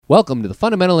Welcome to the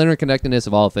fundamental interconnectedness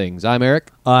of all things. I'm Eric.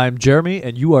 I'm Jeremy,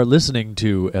 and you are listening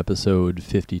to episode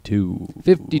 52.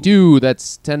 52,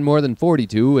 that's 10 more than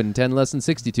 42 and 10 less than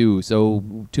 62.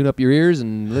 So tune up your ears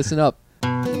and listen up.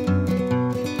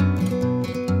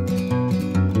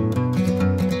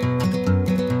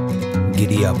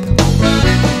 Giddy up.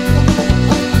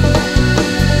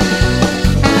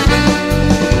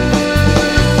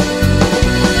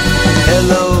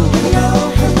 Hello,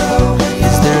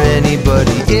 is there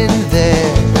anybody in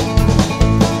there?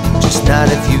 Just not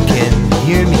if you can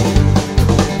hear me.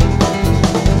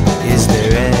 Is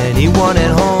there anyone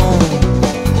at home?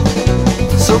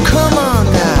 So come on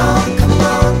now,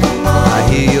 I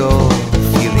hear you're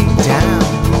feeling down.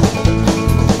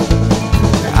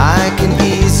 I can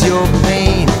ease your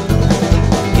pain,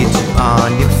 get you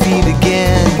on your feet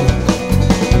again.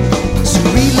 So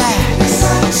relax.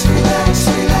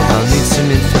 I'll need some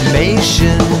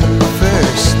information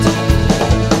first.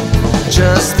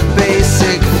 Just the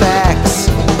basic facts.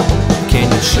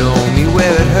 Can you show me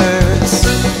where it hurts?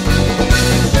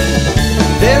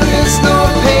 There is no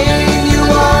pain you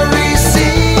are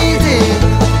receiving.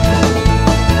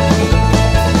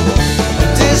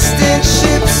 Distant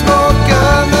ship smoke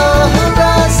on the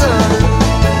horizon.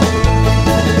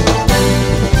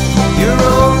 You're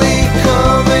only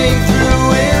coming through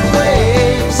in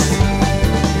waves.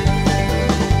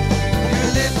 Your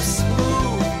lips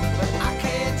move, but I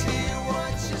can't hear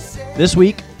what you say. This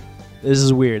week, this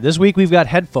is weird. This week we've got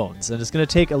headphones, and it's going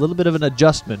to take a little bit of an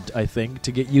adjustment, I think,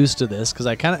 to get used to this, because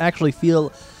I kind of actually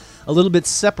feel a little bit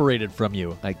separated from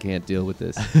you. I can't deal with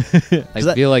this.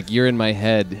 I feel like you're in my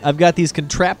head. I've got these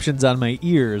contraptions on my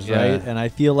ears, Yeah. right? And I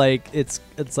feel like it's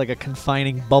like a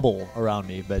confining bubble around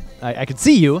me, but I can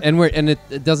see you. And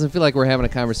it doesn't feel like we're having a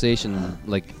conversation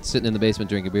like sitting in the basement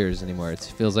drinking beers anymore. It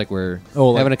feels like we're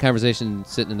having a conversation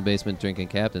sitting in the basement drinking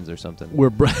Captains or something.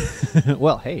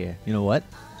 Well, hey, you know what?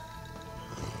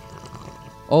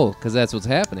 Oh, because that's what's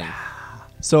happening.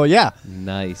 So yeah,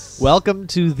 Nice. welcome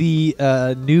to the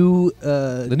new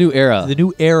the new era. the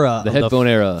new era, The of headphone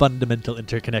era. fundamental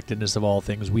interconnectedness of all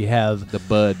things. We have The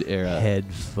Bud era.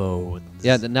 headphones.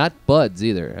 Yeah, not buds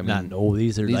either. I mean,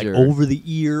 these are these like are- over the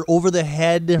ear, over the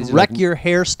head, These are wreck like- your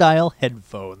hairstyle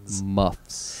headphones.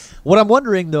 muffs. What I'm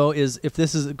wondering though is if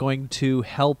this is going to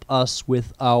help us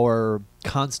with our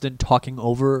constant talking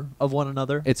over of one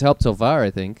another. It's helped so far,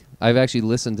 I think. I've actually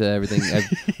listened to everything.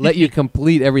 I've let you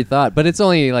complete every thought, but it's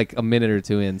only like a minute or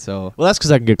two in, so... Well, that's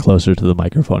because I can get closer to the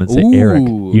microphone and say, Ooh. Eric,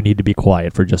 you need to be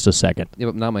quiet for just a second. Yeah,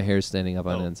 but now my hair's standing up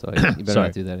on end, so you better Sorry.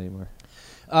 not do that anymore.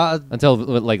 Until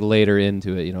like later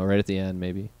into it, right at the end,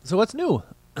 maybe. So what's new?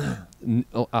 I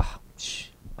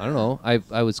don't know.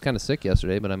 I was kind of sick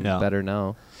yesterday, but I'm Yeah. better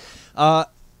now.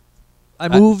 I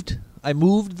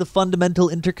moved the fundamental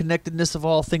interconnectedness of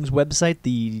all things website,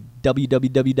 the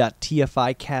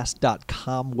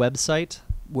www.tficast.com website.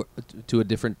 To a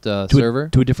different server?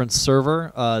 To a different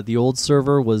server. The old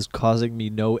server was causing me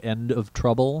no end of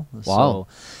trouble. Wow. So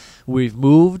we've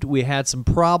moved. We had some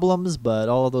problems, but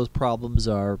all of those problems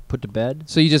are put to bed.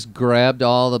 So you just grabbed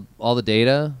all the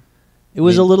data? It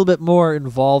was I mean- a little bit more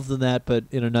involved than that, but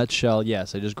in a nutshell,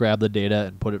 yes. I just grabbed the data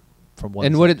and put it from one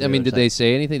And side what to did the I mean? other Did they side.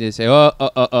 say anything? Did they say,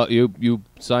 you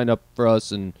signed up for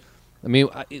us? And I mean,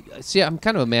 see, I'm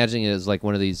kind of imagining it as like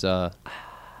one of these. I'm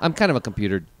kind of a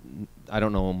computer. I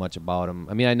don't know much about them.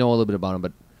 I mean, I know a little bit about them,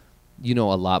 but you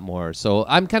know a lot more. So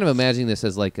I'm kind of imagining this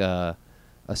as like a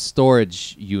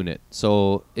storage unit.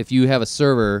 So if you have a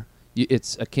server,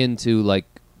 it's akin to like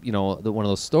one of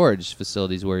those storage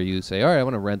facilities where you say, all right, I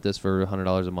want to rent this for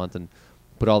 $100 a month and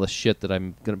put all the shit that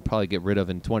I'm gonna probably get rid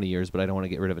of in 20 years, but I don't want to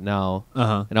get rid of it now.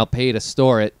 Uh-huh. And I'll pay to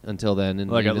store it until then.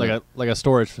 And Like a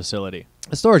storage facility.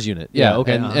 a storage unit. Yeah. Yeah,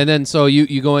 okay, And, uh-huh. and then so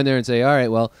you go in there and say, all right,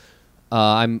 well,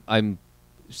 I'm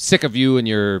sick of you and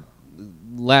your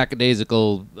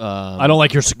lackadaisical. I don't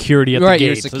like your security at right, the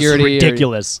your gate. security or- This is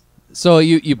ridiculous. So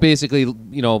you basically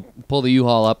pull the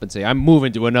U-Haul up and say, I'm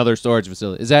moving to another storage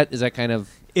facility. Is that kind of?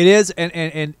 It is,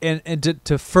 and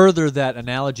to further that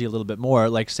analogy a little bit more,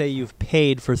 like say you've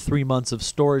paid for 3 months of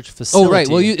storage facility. Oh right.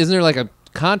 Well, isn't there like a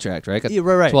contract, right? Yeah,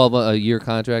 right. 12 a year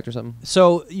contract or something.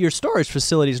 So your storage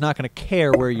facility is not going to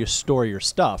care where you store your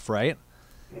stuff, right?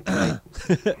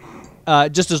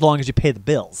 Just as long as you pay the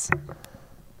bills.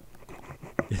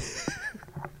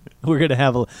 We're gonna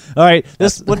have all right.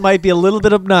 This one might be a little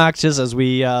bit obnoxious as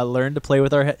we learn to play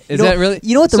with our. Is that really?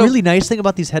 You know what the So- really nice thing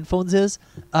about these headphones is?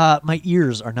 My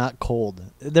ears are not cold.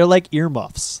 They're like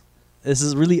earmuffs. This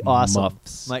is really awesome.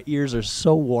 Muffs. My ears are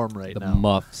so warm right The now.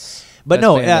 muffs. But Best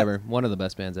no, band ever. One of the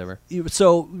best bands ever.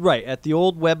 So right at the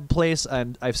old web place,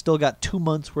 I've still got 2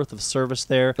 months worth of service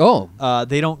there. Oh,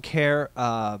 They don't care,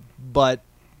 but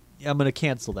I'm going to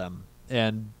cancel them,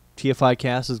 and TFI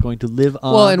Cast is going to live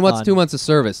on. well, and what's on- 2 months of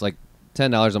service? Like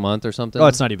 $10 a month or something? Oh,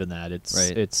 it's not even that. It's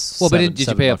Right. It's Well, but seven- did you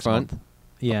 $7 pay a up front? month.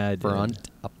 Yeah, I did.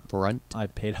 Up front. I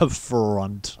paid up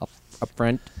front. Up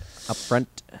front.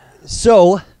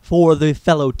 So, for the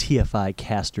fellow TFI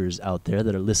casters out there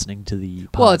that are listening to the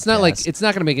podcast, Well, it's not like it's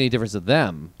not going to make any difference to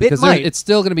them It because might. it's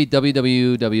still going to be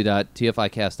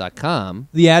www.tficast.com.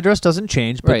 the address doesn't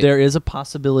change, but Right. there is a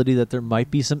possibility that there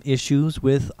might be some issues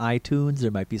with iTunes.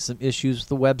 There might be some issues with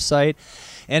the website.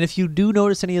 And if you do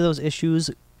notice any of those issues,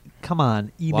 come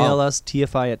on, email Wow. us,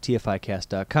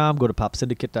 tfi@tficast.com, go to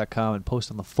popsyndicate.com and post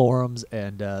on the forums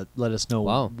and let us know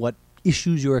Wow. what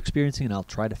issues you're experiencing, and I'll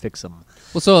try to fix them.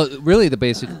 Well, so really the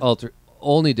basic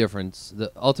only difference,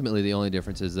 ultimately the only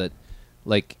difference is that,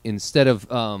 like, instead of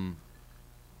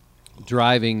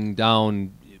driving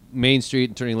down Main Street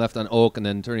and turning left on Oak and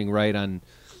then turning right on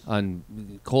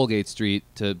Colgate Street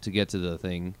to get to the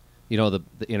thing, you know, the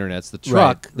internet's the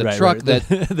truck, Right, the right, truck right. that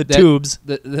The that- tubes.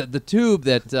 the tube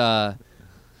that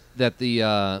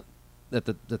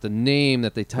the name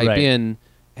that they type Right. in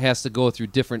has to go through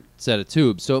different set of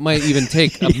tubes, so it might even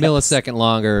take a Yes. millisecond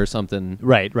longer or something.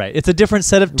 Right. It's a different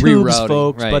set of tubes, Rerouting,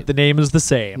 folks, right. but the name is the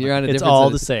same. You're on a it's different all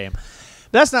set the of- same.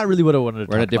 That's not really what I wanted to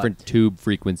We're talk at a different about. tube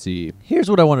frequency. Here's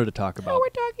what I wanted to talk about.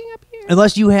 talking up here.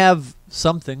 Unless you have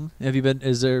something.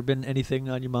 Has there been anything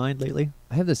on your mind lately?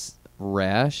 I have this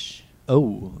rash.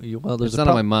 Oh, there's It's not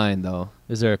on my mind though.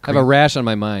 Is there a I cream? have a rash on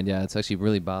my mind. Yeah, it's actually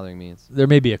really bothering me. It's There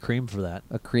may be a cream for that.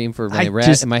 a cream for I my rash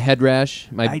just- and my head rash.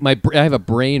 I have a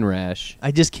brain rash.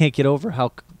 I just can't get over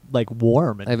how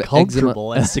warm I have and eczema.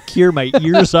 comfortable and secure my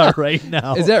ears are right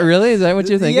now. Is that really? Is that what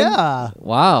you're thinking? Yeah.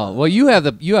 Wow. Well, you have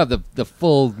the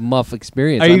full muff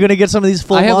experience. Are you going to get some of these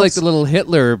full I have like months? the little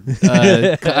Hitler.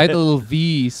 I have the little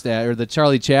V stat or the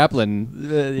Charlie Chaplin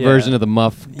Yeah. version of the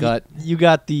muff gut. You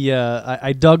got the.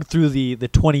 I dug through the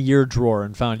 20-year drawer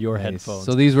and found your Nice. headphones.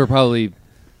 So these were probably.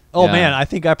 Oh yeah. man, I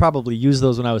think I probably used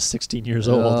those when I was 16 years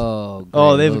old. Oh,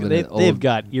 Oh, great. A little bit of they've old-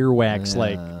 got earwax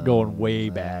Yeah. going way I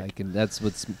back. that's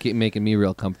what's making me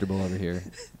real comfortable over here.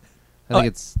 I think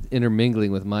it's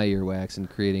intermingling with my earwax and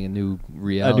creating a new A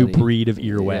reality. new breed of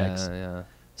earwax. Yeah.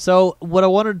 So what I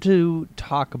wanted to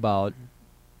talk about,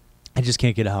 I just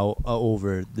can't get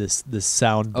over this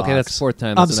sound box. Okay, that's the fourth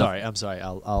time. I'm That's enough. sorry.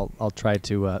 I'll try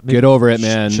to Get over it,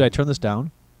 man. Should I turn this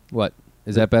down? What?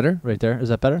 Is that better? Right there. Is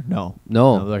that better? No.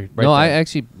 No. right I there.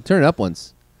 actually turned it up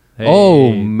once. Hey,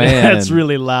 Oh, man. that's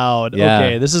really loud. Yeah.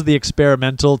 Okay, this is the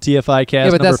experimental TFI cast. Yeah,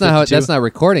 but number that's not 52. that's not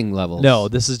recording levels. No,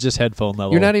 this is just headphone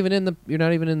level. You're not even in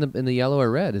the yellow or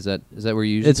red. Is that where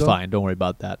you usually It's go? fine. Don't worry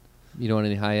about that. You don't want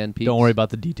any high end peaks. Don't worry about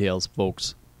the details,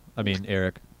 folks. I mean,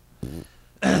 Eric.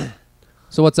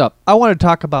 So what's up? I want to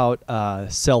talk about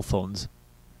cell phones.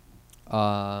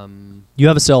 You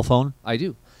have a cell phone. I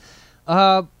do.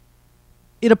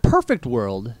 In a perfect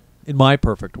world, in my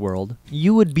perfect world,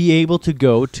 you would be able to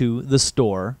go to the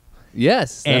store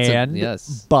Yes. and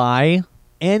yes. buy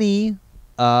any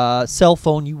cell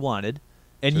phone you wanted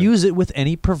and Sure. use it with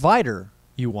any provider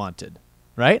you wanted,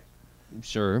 right?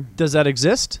 Sure. Does that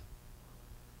exist?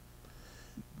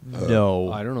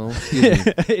 No. I don't know. Excuse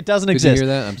me. It doesn't Did you exist. hear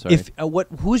that? I'm sorry. If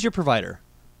who's your provider?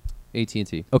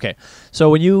 AT&T. Okay, so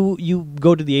when you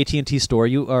go to the AT&T store,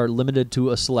 you are limited to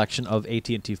a selection of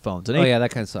AT&T phones. And Oh yeah,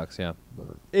 that kind of sucks. Yeah.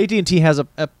 AT&T has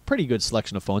a pretty good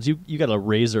selection of phones. You got a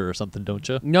Razr or something, don't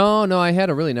you? No, I had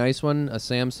a really nice one, a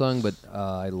Samsung, but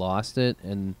I lost it,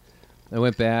 and I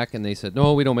went back, and they said,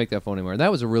 no, we don't make that phone anymore. And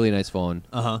that was a really nice phone.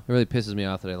 Uh-huh. It really pisses me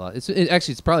off that I lost it.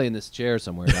 Actually, it's probably in this chair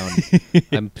somewhere down.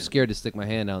 I'm scared to stick my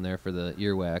hand down there for the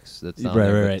earwax that's down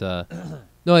there. Right. But,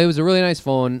 no, it was a really nice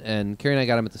phone, and Carrie and I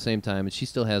got them at the same time, and she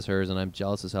still has hers, and I'm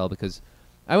jealous as hell because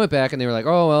I went back, and they were like,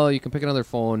 oh, well, you can pick another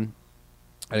phone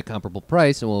at a comparable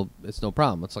price, and it's no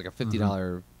problem. It's like a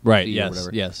 $50 Right. fee or Yes. whatever.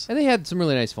 Yes. And they had some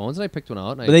really nice phones, and I picked one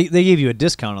out. And But they gave you a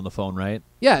discount on the phone, right?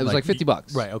 yeah, it was like like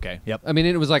 $50. Right. Okay. Yep. I mean,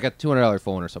 it was like a $200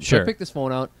 phone or something. So Sure. I picked this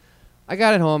phone out. I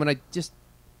got it home, and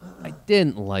I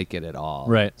didn't like it at all.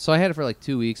 Right. So I had it for like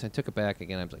 2 weeks. I took it back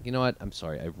again. I was like, you know what? I'm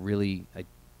sorry. I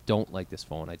don't like this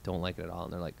phone. I don't like it at all.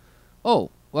 And they're like,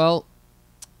 oh, well,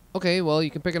 okay, well,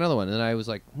 you can pick another one. And I was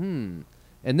like, And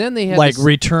then they had Like this-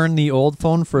 return the old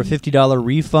phone for a $50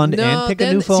 refund and pick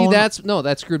a new phone. See,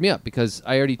 that screwed me up because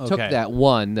I already took Okay. that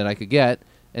one that I could get,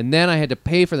 and then I had to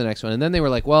pay for the next one. And then they were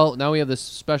like, well, now we have this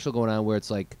special going on where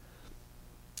it's like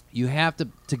you have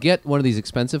to get one of these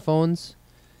expensive phones,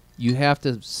 you have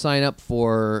to sign up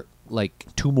for like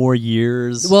 2 more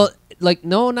years. well, like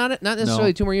no, not necessarily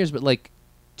No. 2 more years, but like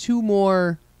 2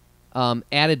 more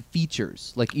added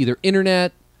features, like either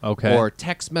internet Okay. or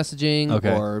text messaging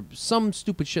Okay. or some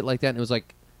stupid shit like that. And it was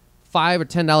like $5 or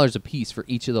 $10 a piece for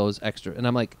each of those extra. And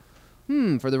I'm like,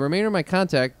 for the remainder of my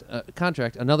contract,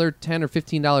 another $10 or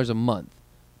 $15 a month,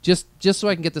 just so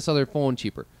I can get this other phone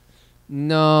cheaper.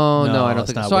 No, No, I don't it's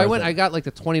think not so. I worth went. it. I got like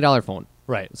the $20 phone.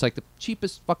 Right. It's like the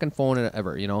cheapest fucking phone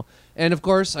ever, you know. And of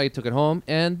course, I took it home,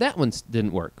 and that one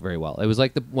didn't work very well. It was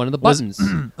like one of the buttons.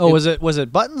 Was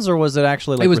it buttons or was it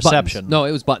actually like it was reception? Buttons. No,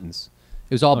 it was buttons.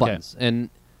 It was all Okay. buttons. And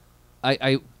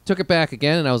I took it back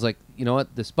again, and I was like, you know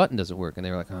what? This button doesn't work. And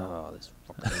they were like, oh, this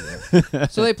fucking thing.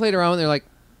 So they played around, and they're like,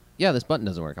 yeah, this button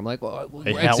doesn't work. I'm like, well,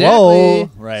 Hey, exactly. hello.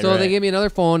 Right, so right. they gave me another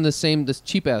phone, this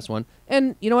cheap ass one,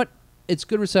 and you know what? It's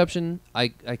good reception. I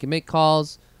can make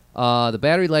calls. The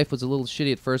battery life was a little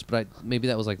shitty at first, but maybe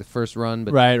that was like the first run.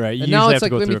 But Right. You and usually now have it's to like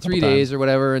go maybe through a 3 couple days times. or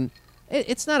whatever, and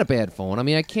it's not a bad phone. I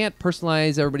mean, I can't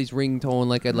personalize everybody's ringtone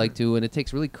like I'd like to, and it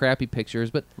takes really crappy pictures.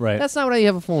 But Right. that's not what I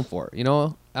have a phone for. You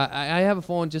know, I have a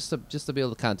phone just to be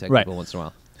able to contact Right. people once in a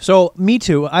while. So me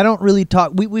too. I don't really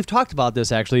talk. We've talked about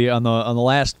this actually on the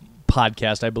last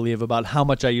podcast, I believe, about how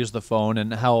much I use the phone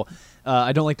and how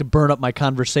I don't like to burn up my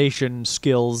conversation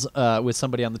skills with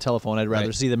somebody on the telephone. I'd rather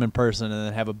Right. see them in person and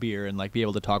then have a beer and like be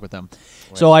able to talk with them.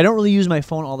 So I don't really use my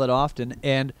phone all that often.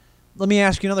 And let me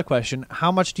ask you another question: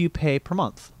 how much do you pay per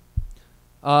month?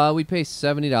 We pay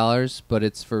 $70, but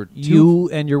it's for You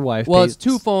and your wife. Well, pay it's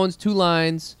 2 phones, 2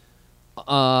 lines.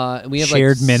 And we have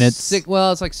Shared like minutes.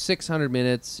 It's like 600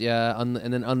 minutes, yeah, and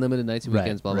then unlimited nights and Right,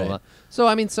 weekends, blah blah right. blah. So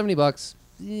I mean, $70,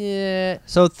 yeah.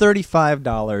 So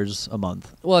 $35 a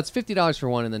month. Well, it's $50 for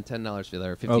one, and then $10 for the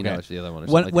other, or $15 Okay. for the other one. Or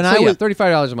When- something when like that. I So, was-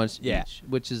 $35 a month Yeah. each,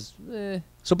 which is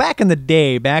So back in the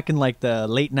day, back in like the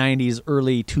late 90s,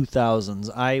 early 2000s,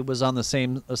 I was on a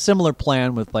similar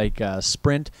plan with like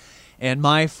Sprint, and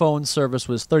my phone service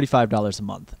was $35 a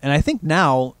month. And I think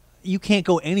now you can't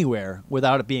go anywhere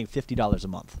without it being $50 a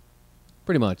month.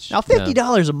 pretty much. Now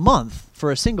 $50 a month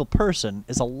for a single person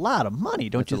is a lot of money,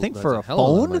 don't you think, for a hell of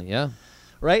lot of phone? money, yeah.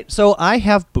 Right? So I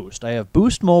have Boost. I have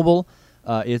Boost Mobile.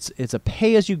 It's a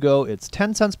pay-as-you-go. It's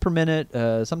 10 cents per minute.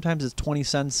 Sometimes it's 20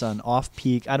 cents on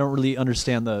off-peak. I don't really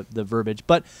understand the verbiage.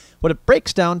 But what it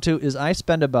breaks down to is I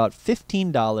spend about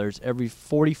 $15 every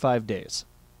 45 days.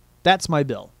 That's my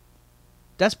bill.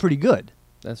 That's pretty good.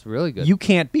 That's really good. You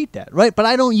can't beat that, right? But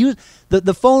I don't use...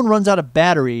 The phone runs out of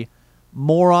battery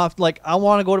more often. Like, I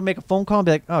want to go to make a phone call and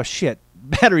be like, oh, shit,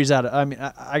 battery's out of... I mean,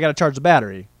 I got to charge the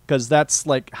battery because that's,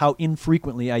 like, how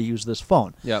infrequently I use this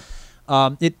phone. Yep.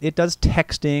 It does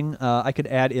texting. I could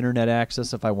add internet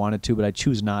access if I wanted to, but I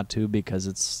choose not to because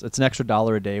it's an extra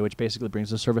 $1 a day, which basically brings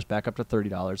the service back up to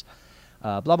 $30.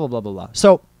 Blah blah blah blah blah.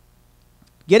 So,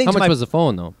 getting How to much my was the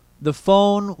phone though? the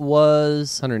phone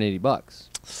was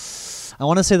 $180. I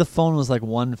want to say the phone was like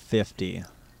 $150.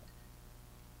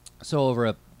 So over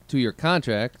a 2-year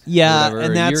contract, Yeah, or whatever,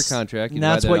 and a year that's- contract, you and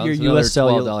that's divide that what out, your it's another US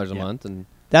Cellular- $12 a yeah. month, and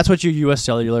That's what your U.S.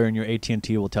 Cellular and your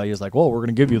AT&T will tell you is like, well, we're going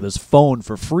to give you this phone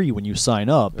for free when you sign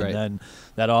up, Right. and then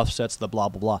that offsets the blah,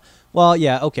 blah, blah. Well,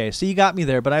 yeah, okay, so you got me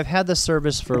there, but I've had this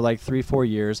service for like 3-4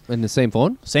 years. in the same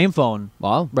phone. Same phone,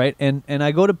 Wow. right? And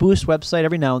I go to Boost website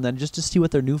every now and then just to see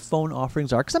what their new phone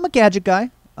offerings are, because I'm a gadget guy.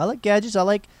 I like gadgets. I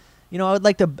like, I would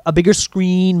like a bigger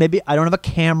screen. Maybe I don't have a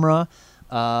camera.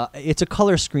 It's a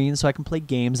color screen, so I can play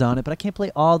games on it, but I can't play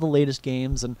all the latest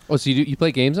games. And Oh, so you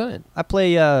play games on it? I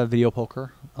play video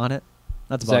poker on it.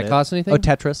 That's Does about that it. cost anything? Oh,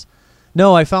 Tetris.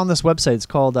 No, I found this website. It's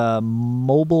called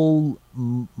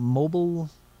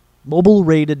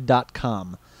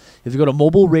mobilerated.com. If you go to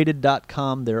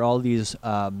mobilerated.com, there are all these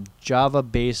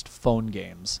Java-based phone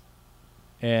games.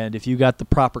 And if you got the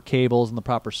proper cables and the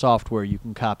proper software, you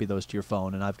can copy those to your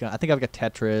phone. And I think I've got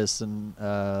Tetris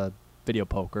and video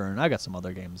poker, and I got some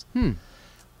other games.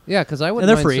 Yeah, because I wouldn't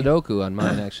they're mind free. Sudoku on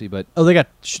mine actually, but Oh, they got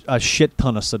a shit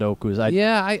ton of Sudokus.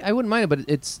 I wouldn't mind it,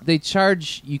 but they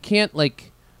charge. You can't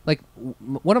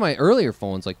one of my earlier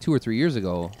phones, like 2 or 3 years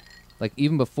ago, like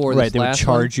even before Right, this they would last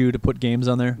charge you to put games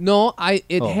on there. one. No,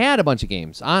 it Oh. had a bunch of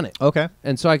games on it, Okay.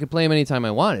 and so I could play them anytime I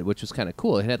wanted, which was kind of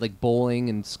cool. It had like bowling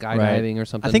and skydiving or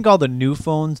something. I think all the new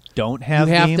phones don't have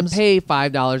you have games. to pay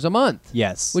 $5 a month.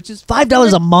 Yes. Which is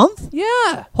 $5 a month?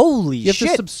 Yeah, Holy you have shit.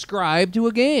 to subscribe to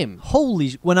a game.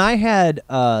 When I had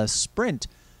Sprint,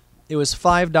 it was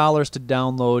 $5 to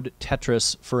download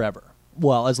Tetris Forever.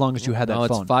 Well, as long as you had that No,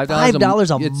 phone. it's $5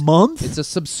 $5 a month? It's a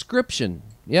subscription.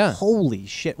 Yeah. Holy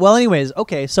shit. Well, anyways,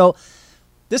 okay, so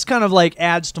this kind of like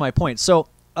adds to my point. So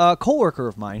a coworker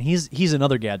of mine, he's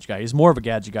another gadget guy. He's more of a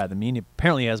gadget guy than me, and he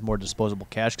apparently has more disposable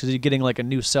cash because he's getting like a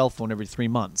new cell phone every 3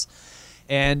 months.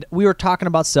 And we were talking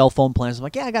about cell phone plans. I'm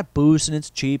like, yeah, I got Boost and it's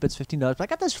cheap. It's $15. But I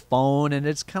got this phone and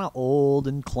it's kind of old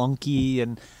and clunky.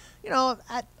 And,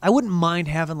 I wouldn't mind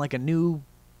having like a new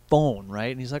phone,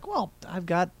 right? And he's like, well, I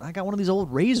got one of these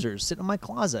old Razors sitting in my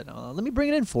closet. Let me bring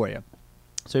it in for you.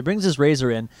 So he brings his Razor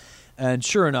in. And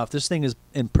sure enough, this thing is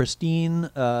in pristine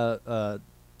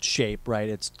shape, right?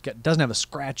 It doesn't have a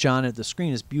scratch on it. The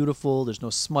screen is beautiful. There's no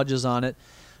smudges on it.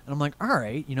 And I'm like, all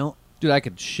right, Dude, I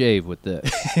could shave with this.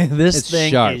 this It's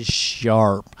thing sharp. is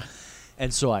sharp.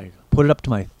 And so I put it up to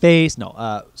my face.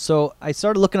 So I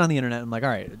started looking on the internet. I'm like, all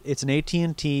right, it's an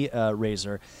AT&T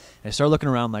Razor. And I started looking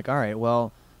around like, all right,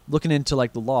 well, looking into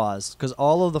like the laws, because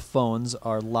all of the phones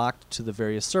are locked to the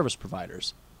various service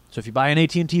providers. So if you buy an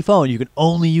AT&T phone, you can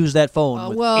only use that phone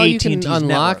with well, AT&T's you can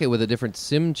unlock network. it with a different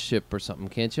SIM chip or something,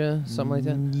 can't you? Something like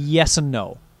that? Yes and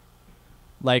no.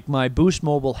 Like my Boost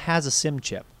Mobile has a SIM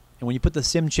chip. And when you put the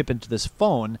SIM chip into this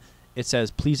phone, it says,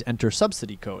 please enter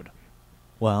subsidy code.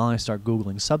 Well, I start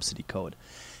Googling subsidy code.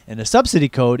 And the subsidy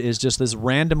code is just this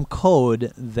random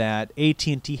code that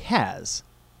AT&T has.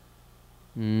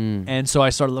 And so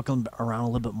I started looking around a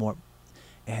little bit more.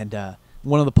 And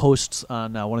one of the posts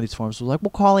on one of these forums was like, well,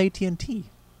 call AT&T.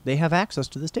 They have access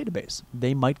to this database.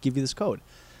 They might give you this code.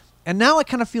 And now I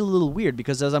kind of feel a little weird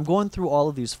because as I'm going through all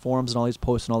of these forums and all these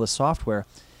posts and all this software,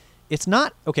 it's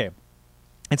not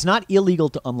illegal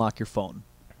to unlock your phone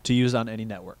to use on any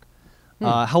network.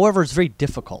 However, it's very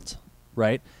difficult,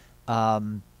 right? But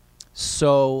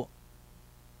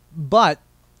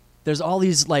there's all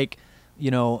these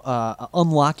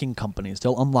unlocking companies.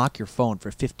 They'll unlock your phone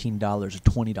for $15 or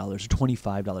 $20 or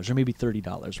 $25 or maybe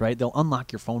 $30, right? They'll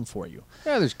unlock your phone for you.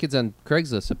 Yeah, there's kids on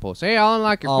Craigslist that post, hey, I'll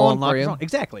unlock your phone for you.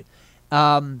 Exactly.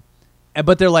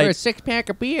 But they're like... For a 6-pack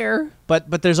of beer.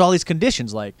 But there's all these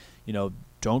conditions like,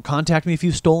 don't contact me if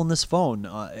you've stolen this phone.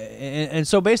 And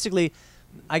so basically,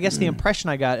 I guess the impression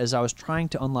I got as I was trying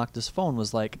to unlock this phone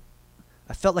was like,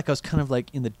 I felt like I was kind of like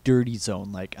in the dirty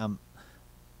zone. Like I'm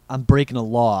breaking a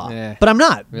law, but I'm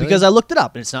not because I looked it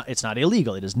up and it's not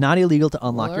illegal. It is not illegal to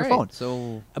unlock your phone.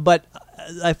 So, but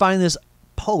I find this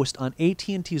post on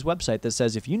AT&T's website that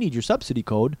says if you need your subsidy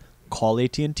code, call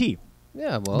AT&T.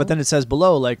 yeah, well. But then it says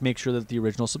below, like, make sure that the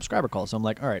original subscriber calls. So I'm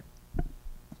like, all right,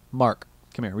 Mark,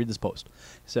 come here, read this post.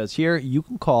 It says here you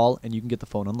can call and you can get the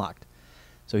phone unlocked.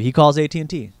 So he calls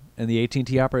AT&T, and the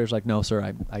AT&T operator's like, no,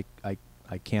 sir,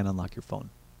 I can't unlock your phone.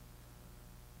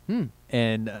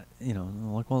 And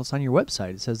I'm like, well, it's on your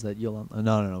website. It says that you'll.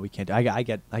 No, we can't. I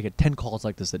get 10 calls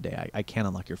like this a day. I can't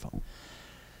unlock your phone.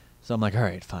 So I'm like, all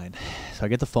right, fine. So I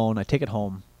get the phone. I take it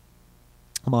home.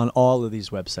 I'm on all of these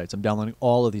websites. I'm downloading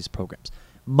all of these programs.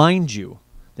 Mind you,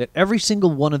 that every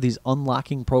single one of these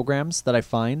unlocking programs that I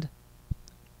find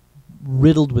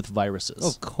riddled with viruses.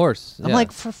 Of course. I'm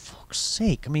like, for fuck's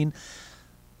sake. I mean,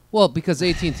 well, because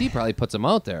AT&T probably puts them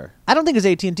out there. I don't think it's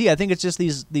AT&T. I think it's just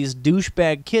these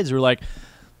douchebag kids who are like,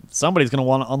 somebody's going to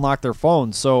want to unlock their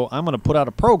phone, so I'm going to put out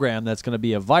a program that's going to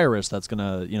be a virus that's going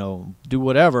to, do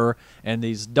whatever, and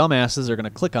these dumbasses are going to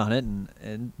click on it.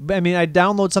 And I mean, I'd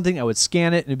download something, I would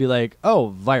scan it, and it'd be like, oh,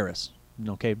 virus.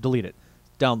 Okay, delete it.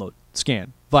 Download,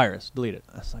 scan, virus, delete it.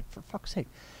 I was like, for fuck's sake.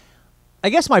 I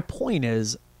guess my point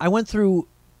is, I went through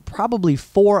probably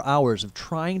 4 hours of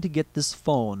trying to get this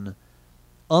phone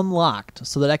unlocked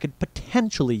so that I could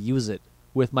potentially use it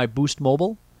with my Boost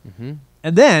Mobile.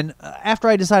 And then, after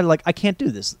I decided, like, I can't do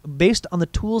this, based on the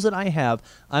tools that I have,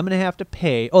 I'm going to have to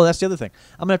pay... Oh, that's the other thing.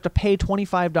 I'm going to have to pay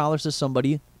 $25 to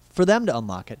somebody for them to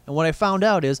unlock it. And what I found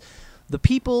out is the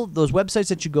people, those websites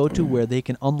that you go to where they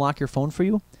can unlock your phone for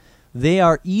you, they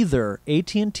are either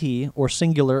AT&T or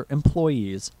Singular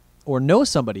employees or know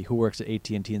somebody who works at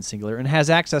AT&T and Singular and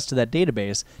has access to that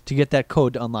database to get that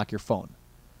code to unlock your phone.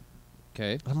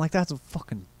 Okay. I'm like, that's a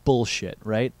fucking bullshit,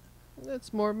 right?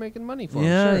 That's more making money for them.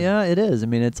 Sure. Yeah, it is. I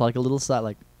mean, it's like a little side,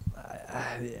 like,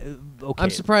 okay. I'm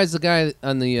surprised the guy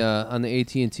on the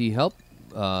AT&T help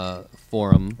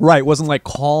forum. Right, wasn't like,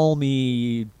 call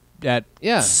me at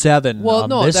 7 Well, on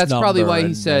no, this that's probably number why he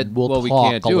and said, we'll we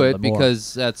talk can't a do little it bit more.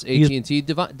 because that's AT&T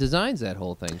designs that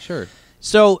whole thing. Sure.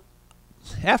 So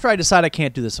after I decide I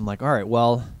can't do this, I'm like, all right,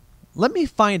 well, let me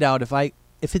find out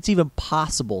if it's even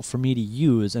possible for me to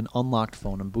use an unlocked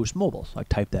phone on Boost Mobile. So I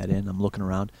type that in. I'm looking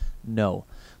around. No.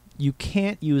 You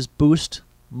can't use Boost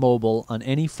Mobile on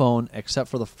any phone except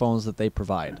for the phones that they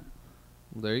provide.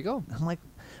 Well, there you go. I'm like,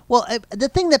 well, the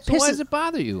thing that So why does it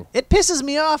bother you? It pisses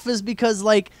me off is because,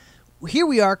 like, here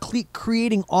we are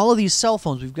creating all of these cell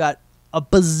phones. We've got a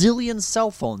bazillion cell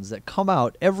phones that come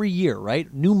out every year,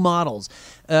 right? New models.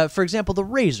 For example, the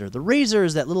Razr. The Razr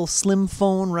is that little slim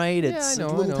phone, right? It's I know,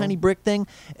 a little tiny brick thing.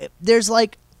 There's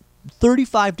like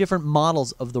 35 different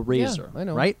models of the Razor, I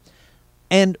know. right?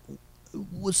 And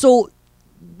so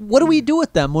what do we do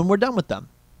with them when we're done with them?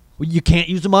 Well, you can't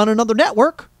use them on another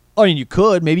network. I mean, you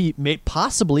could.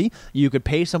 Possibly, you could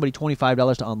pay somebody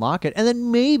 $25 to unlock it, and then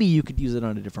maybe you could use it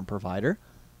on a different provider.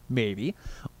 Maybe.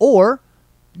 Or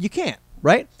you can't,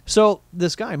 right? So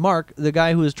this guy, Mark, the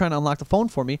guy who is trying to unlock the phone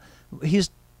for me, he's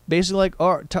basically like,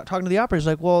 talking to the operator, he's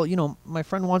like, well, my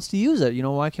friend wants to use it.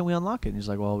 Why can't we unlock it? And he's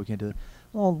like, well, we can't do it.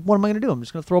 Well, what am I going to do? I'm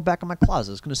just going to throw it back in my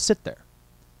closet. It's going to sit there.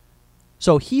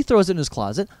 So he throws it in his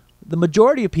closet. The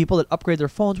majority of people that upgrade their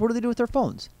phones, what do they do with their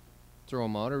phones? Throw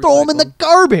them out or Throw them in the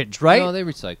garbage, right? No, they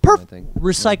recycle them, I think.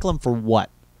 Recycle them for what?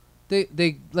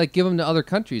 They like give them to other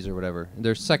countries or whatever.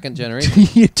 They're second generation.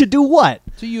 To do what?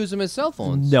 To use them as cell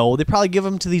phones. No, they probably give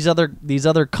them to these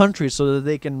other countries so that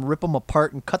they can rip them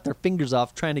apart and cut their fingers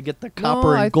off trying to get the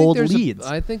copper and gold leads.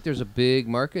 I think there's a big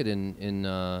market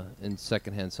in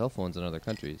secondhand cell phones in other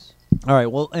countries. All right,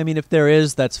 well, I mean, if there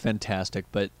is, that's fantastic.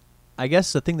 But I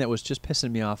guess the thing that was just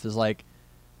pissing me off is like,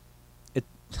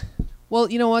 Well,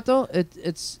 you know what though?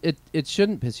 It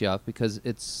shouldn't piss you off because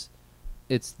it's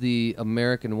the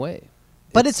American way.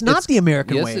 But it's not the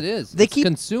American way. Yes, it is. They It's keep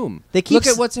consume. they keep Look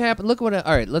s- at what's happened. Look what. All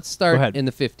right, let's Go start ahead. in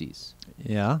the 50s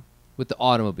Yeah. with the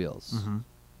automobiles. Mm-hmm.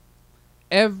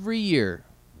 Every year,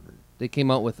 they came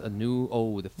out with a new.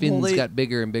 Oh, the fins they- got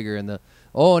bigger and bigger, and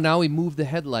now we moved the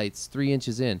headlights 3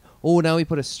 inches in. Oh, now we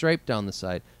put a stripe down the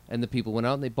side, and the people went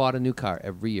out and they bought a new car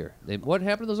every year. What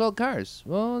happened to those old cars?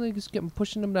 Well, they just kept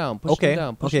pushing them down, pushing them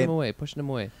down, pushing them away, pushing them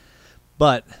away.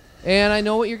 But And I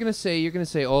know what you're going to say. You're going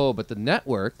to say, oh, but the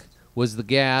network was the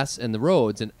gas and the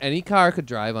roads, and any car could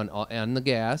drive on the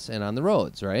gas and on the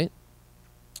roads, right?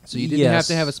 So you didn't have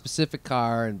to Yes. have a specific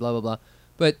car and blah, blah, blah.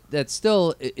 But that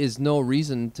still is no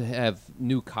reason to have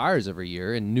new cars every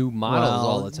year and new models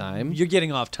all the time. You're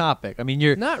getting off topic. I mean,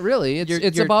 you're Not really. It's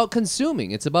you're- about consuming.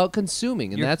 It's about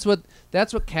consuming, and You're-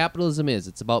 that's what capitalism is.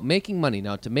 It's about making money.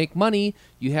 Now, to make money,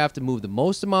 you have to move the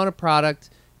most amount of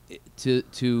product to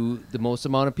the most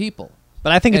amount of people.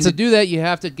 But I think And it's to do that, you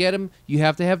have to get them. You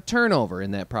have to have turnover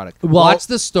in that product. Well- Watch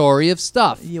the story of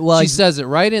stuff. Yeah, well, she ex- says it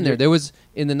right in there. you're- There was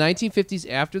in the 1950s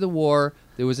after the war.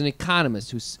 There was an economist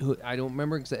who I don't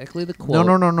remember exactly the quote.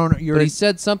 No. You're But he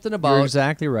said something you're about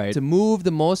exactly right. to move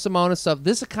the most amount of stuff.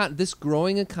 This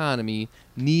growing economy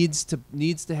needs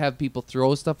to have people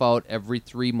throw stuff out every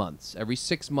 3 months. Every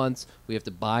 6 months, we have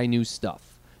to buy new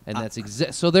stuff, and that's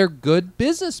so they're good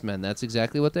businessmen. That's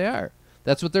exactly what they are.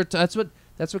 That's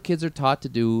what kids are taught to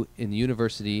do in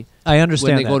university. I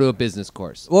understand when they that. go to a business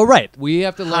course. Well, right. We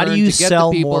have to learn How do you to get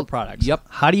sell the people, more products? Yep.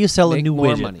 How do you sell a Make new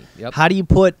more widget? money. Yep. How do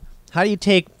you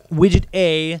take widget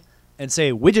A and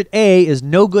say widget A is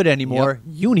no good anymore?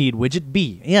 You need widget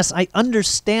B. Yes, I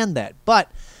understand that, but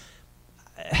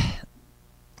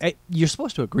you're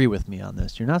supposed to agree with me on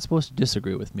this. You're not supposed to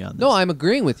disagree with me on this. No, I'm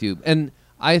agreeing with you, and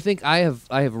I think I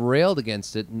have railed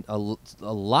against it a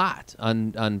lot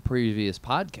on previous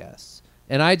podcasts,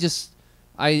 and I just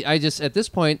at this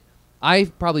point I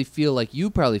probably feel like you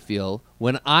probably feel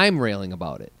when I'm railing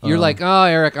about it. You're like, oh,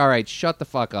 Eric, all right, shut the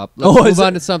fuck up. Let's is move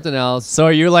on it- to something else. So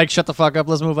you're like, shut the fuck up.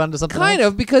 Let's move on to something Kind else?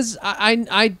 of, because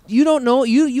I you don't know,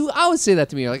 you always say that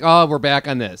to me. You're like, oh, we're back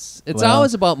on this. It's Well-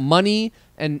 always about money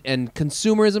and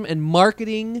consumerism and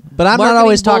marketing. But I'm not marketing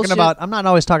always talking bullshit. about. I'm not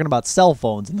always talking about cell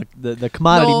phones and the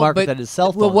commodity No, market but- that is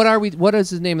cell phones. Well, what is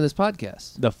the name of this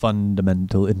podcast? The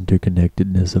fundamental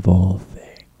interconnectedness of all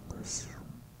things.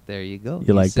 There you go.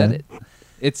 You like said that?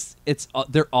 it. It's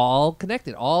they're all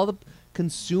connected. All the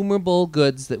consumable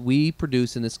goods that we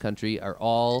produce in this country are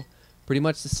all pretty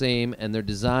much the same, and they're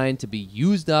designed to be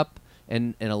used up,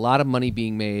 and a lot of money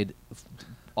being made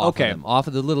off Okay. of them, off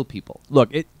of the little people.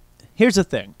 Look, here's the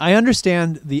thing. I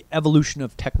understand the evolution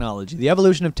of technology. The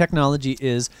evolution of technology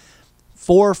is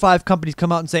 4 or 5 companies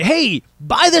come out and say, hey,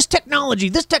 buy this technology,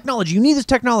 you need this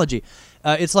technology.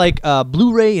 It's like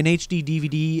Blu-ray and HD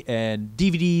DVD and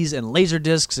DVDs and laser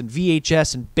discs and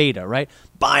VHS and beta, right?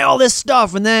 Buy all this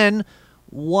stuff, and then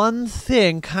one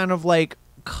thing kind of like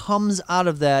comes out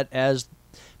of that as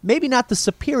maybe not the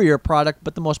superior product,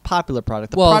 but the most popular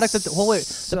product. The Well, product that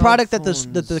the product that the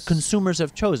cell consumers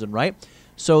have chosen, right?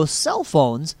 So cell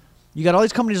phones, you got all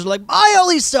these companies that are like, buy all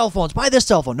these cell phones, buy this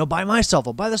cell phone, no, buy my cell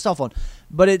phone, buy this cell phone.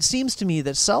 But it seems to me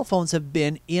that cell phones have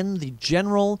been in the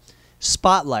general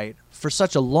spotlight for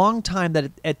such a long time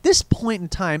that at this point in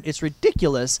time, it's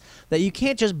ridiculous that you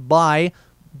can't just buy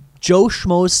Joe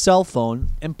Schmo's cell phone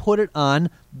and put it on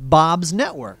Bob's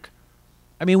network.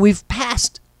 I mean, we've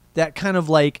passed that kind of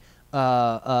like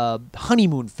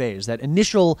honeymoon phase, that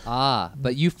initial.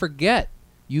 But you forget.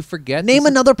 Name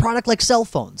another product like cell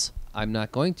phones. I'm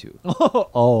not going to.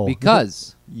 Oh,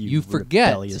 Because you forget.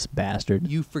 rebellious bastard.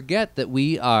 You forget that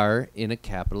we are in a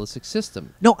capitalistic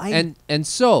system. No, and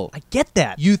so I get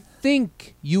that. you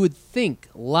would think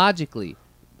logically,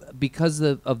 because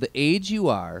of the age you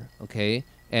are, okay,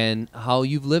 and how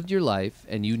you've lived your life,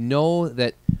 and you know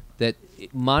that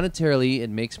monetarily it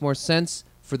makes more sense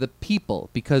for the people,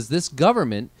 because this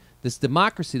government, this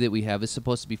democracy that we have, is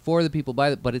supposed to be for the people,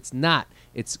 but it's not.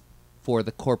 It's for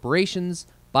the corporations,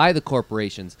 by the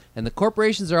corporations, and the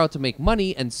corporations are out to make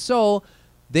money, and so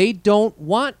they don't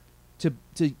want to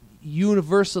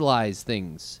universalize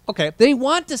things. Okay. They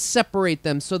want to separate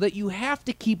them so that you have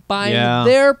to keep buying Yeah.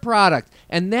 their product.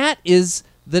 And that is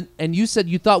and you said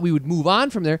you thought we would move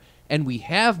on from there, and we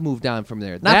have moved on from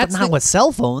there. Not with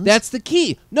cell phones. That's the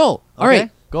key. No. All Okay.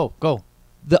 right. Go.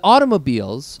 The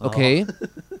automobiles, okay?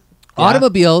 Yeah.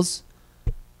 Automobiles,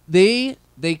 they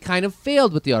kind of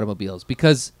failed with the automobiles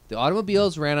because the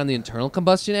automobiles ran on the internal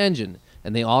combustion engine,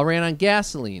 and they all ran on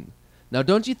gasoline. Now,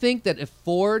 don't you think that if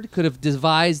Ford could have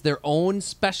devised their own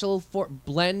special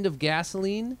blend of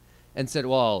gasoline and said,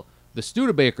 well, the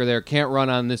Studebaker there can't run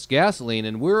on this gasoline,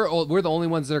 and we're the only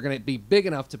ones that are going to be big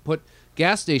enough to put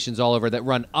gas stations all over that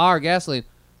run our gasoline,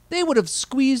 they would have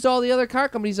squeezed all the other car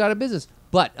companies out of business.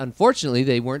 But unfortunately,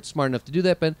 they weren't smart enough to do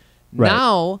that. But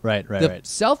now, the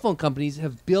cell phone companies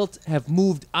have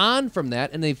moved on from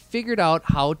that, and they've figured out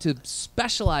how to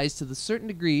specialize to the certain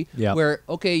degree where,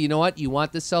 okay, you know what? You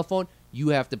want this cell phone? You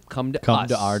have to come to us.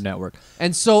 To our network.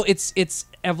 And so it's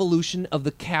evolution of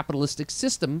the capitalistic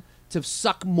system to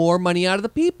suck more money out of the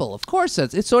people. Of course, so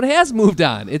it has moved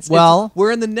on.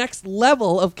 We're in the next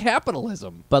level of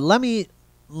capitalism. But let me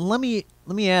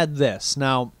add this.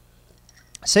 Now,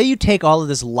 say you take all of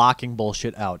this locking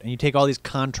bullshit out, and you take all these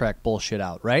contract bullshit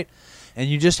out, right? And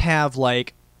you just have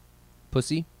like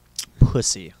pussy.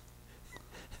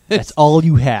 That's all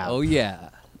you have. Oh yeah.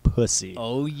 Pussy.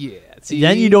 Oh yeah. See,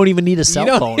 then you don't even need a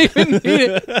cell phone. Even need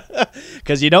it.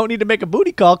 Because you don't need to make a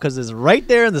booty call because it's right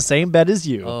there in the same bed as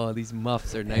you. Oh, these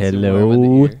muffs are nice. Hello. And warm in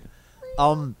the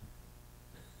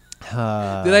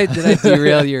ear. Did I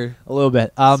derail your a little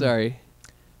bit? Sorry.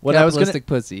 Capitalistic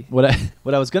pussy. What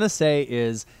I was gonna say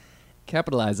is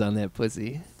capitalize on that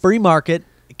pussy. Free market,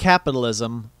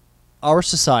 capitalism, our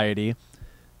society.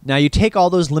 Now you take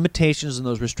all those limitations and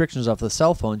those restrictions off the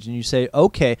cell phones, and you say,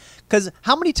 okay, because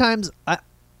how many times how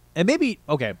many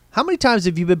times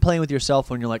have you been playing with your cell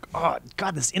phone and you're like, oh,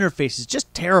 God, this interface is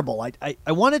just terrible. I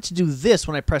want it to do this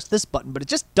when I press this button, but it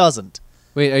just doesn't.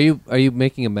 Wait, are you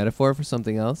making a metaphor for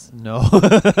something else? No.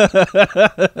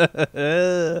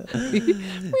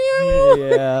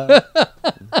 Yeah.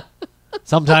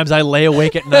 Sometimes I lay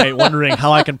awake at night wondering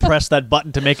how I can press that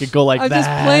button to make it go like I'm that. I'm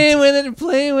just playing with it and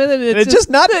playing with it. It's just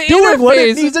not doing what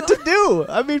it needs it to do.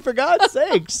 I mean, for God's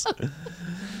sakes. And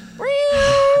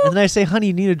then I say, honey,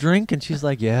 you need a drink? And she's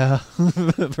like, yeah.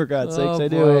 For God's sakes, I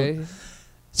do.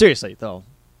 Seriously, though.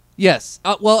 Yes.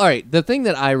 Well, all right. The thing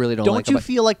that I really don't like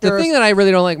that I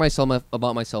really don't like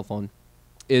about my cell phone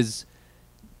is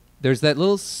there's that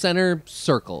little center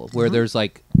circle where there's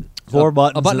like four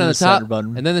buttons, a button on the top,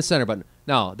 button. and then the center button.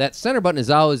 Now, that center button is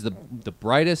always the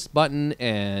brightest button,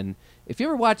 and if you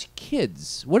ever watch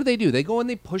kids, what do? They go and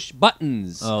they push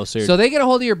buttons. Oh, seriously. So they get a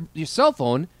hold of your cell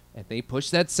phone, and they push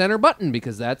that center button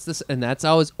because that's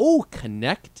always,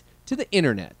 connect to the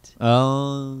internet.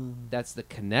 Oh. That's the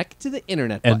connect to the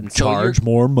internet button. And charge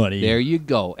more money. There you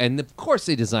go. And of course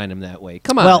they designed them that way.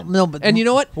 Come on. Well, no, but... And you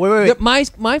know what? Wait.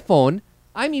 My phone,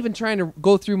 I'm even trying to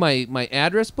go through my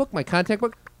address book, my contact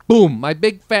book. Boom, my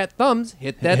big fat thumbs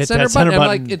hit that center button. I'm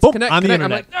like, it's boom, connect. On the I'm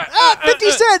internet. like,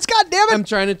 50 cents, God damn it. I'm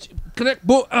trying to connect.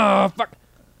 Boom, fuck.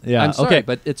 Yeah, I'm sorry, okay.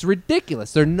 but it's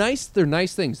ridiculous. They're nice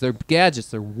things. They're gadgets.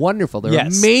 They're wonderful. They're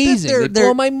Yes. amazing. They're They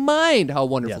blow my mind how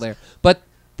wonderful Yes. they are. But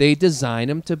they design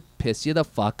them to piss you the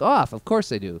fuck off. Of course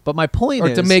they do. But my point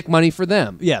is... Or to make money for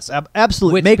them. Yes,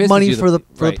 absolutely. Which Make pisses money you for the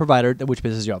right. provider, which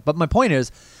pisses you off. But my point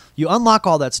is, you unlock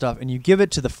all that stuff and you give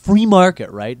it to the free market,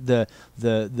 right?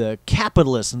 The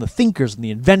capitalists and the thinkers and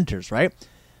the inventors, right?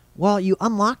 Well, you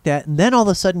unlock that, and then all of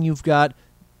a sudden you've got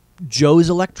Joe's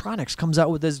Electronics comes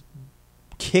out with this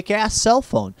kick-ass cell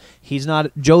phone. He's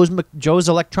not Joe's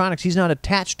Electronics. He's not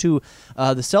attached to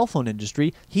the cell phone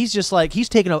industry. He's just like he's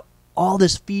taking all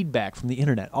this feedback from the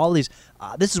internet, all these,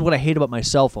 this is what I hate about my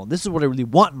cell phone. This is what I really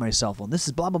want in my cell phone. This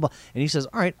is blah, blah, blah. And he says,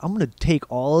 all right, I'm going to take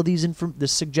all of these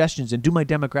suggestions and do my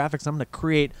demographics. I'm going to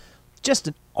create just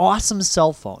an awesome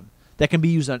cell phone that can be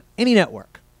used on any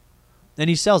network. And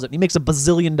he sells it. And he makes $1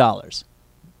 bazillion.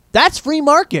 That's free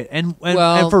market. And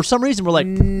for some reason, we're like,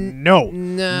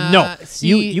 no. See,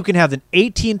 You can have an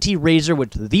AT&T Razr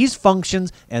with these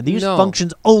functions and these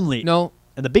functions only. No.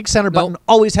 And the big center No. button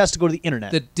always has to go to the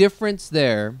internet. The difference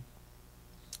there.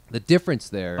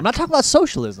 I'm not talking about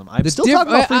socialism. I'm The still diff-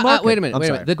 talking about free market. Wait a minute. I'm Wait a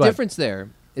sorry. minute. The Go ahead. difference there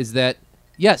is that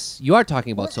yes, you are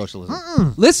talking about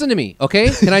socialism. Listen to me, okay?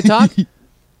 Can I talk?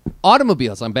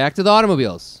 Automobiles. I'm back to the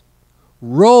automobiles.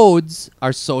 Roads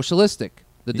are socialistic.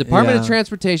 The Department of Yeah.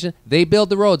 Transportation, they build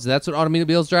the roads. That's what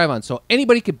automobiles drive on. So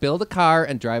anybody could build a car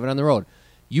and drive it on the road.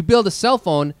 You build a cell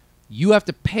phone, you have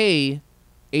to pay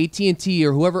AT&T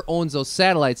or whoever owns those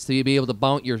satellites to be able to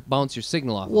bounce your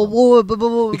signal off. of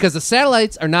them. Because the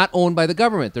satellites are not owned by the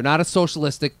government. They're not a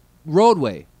socialistic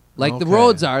roadway like the Okay.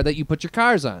 roads are that you put your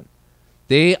cars on.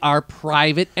 They are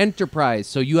private enterprise.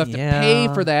 So you have to pay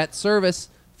Yeah. for that service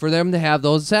for them to have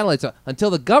those satellites until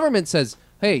the government says,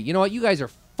 hey, you know what? You guys are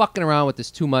fucking around with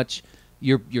this too much.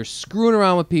 You're screwing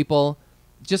around with people.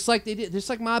 Just like they did, just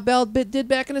like Ma Bell did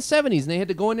back in the 70s, and they had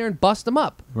to go in there and bust them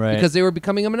up Right. because they were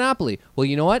becoming a monopoly. Well,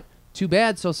 you know what? Too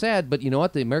bad, so sad. But you know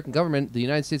what? The American government, the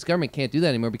United States government, can't do that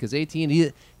anymore because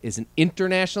AT&T is an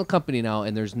international company now,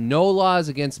 and there's no laws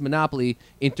against monopoly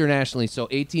internationally. So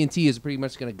AT&T is pretty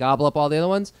much going to gobble up all the other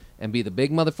ones and be the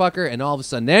big motherfucker, and all of a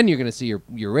sudden, then you're going to see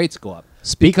your rates go up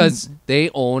because they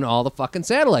own all the fucking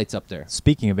satellites up there.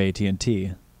 Speaking of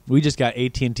AT&T, we just got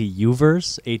AT&T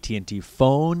Uverse, AT&T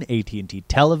Phone, AT&T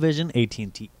Television,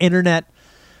 AT&T Internet,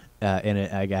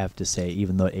 I have to say,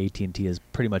 even though AT&T is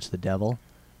pretty much the devil,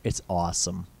 it's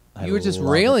awesome. I You were just love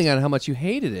railing it. on how much you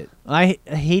hated it. I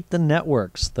hate the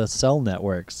networks, the cell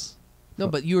networks. No,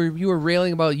 but you were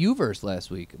railing about Uverse last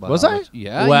week. About Was how I? much-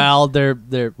 yeah. Well,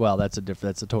 that's a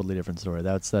totally different story.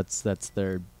 That's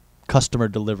their customer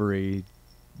delivery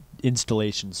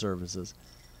installation services.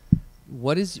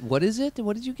 What is it?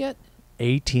 What did you get?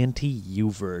 AT&T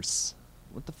Uverse.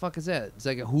 What the fuck is that? It's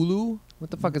like a Hulu.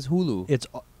 What the fuck is Hulu? It's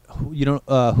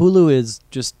Hulu is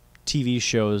just TV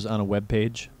shows on a web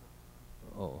page.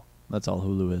 Oh, That's all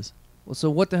Hulu is. well, so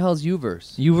what the hell's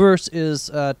Uverse? Uverse is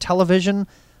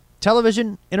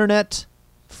television, internet,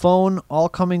 phone, all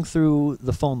coming through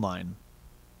the phone line.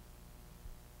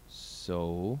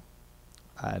 So,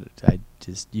 I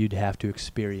just you'd have to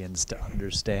experience to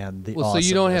understand the. well, so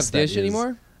you don't have awesomeness that Dish is.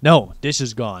 anymore? No, Dish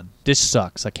is gone. Dish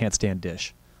sucks. I can't stand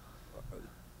Dish.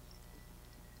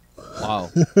 Wow.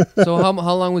 So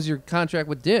how long was your contract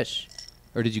with Dish,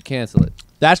 or did you cancel it?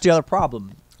 That's the other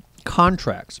problem.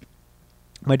 Contracts.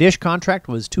 My Dish contract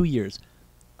was 2 years.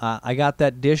 I got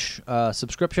that Dish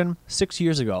subscription 6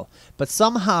 years ago. But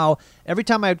somehow, every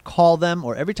time I would call them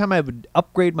or every time I would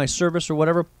upgrade my service or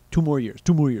whatever, 2 more years,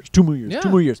 2 more years, 2 more years, Yeah. 2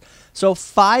 more years. So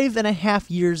 5.5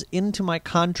 years into my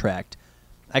contract,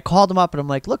 I called them up and I'm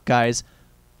like, look, guys,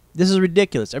 this is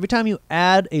ridiculous. Every time you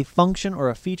add a function or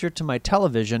a feature to my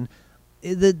television,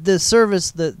 the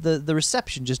service, the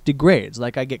reception just degrades.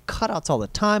 Like, I get cutouts all the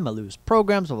time. I lose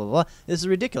programs, blah, blah, blah. This is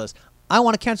ridiculous. I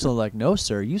want to cancel. They're like, no,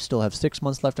 sir, you still have 6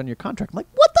 months left on your contract. I'm like,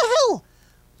 what the hell?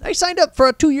 I signed up for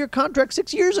a 2-year contract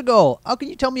 6 years ago. How can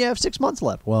you tell me I have 6 months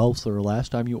left? Well, sir,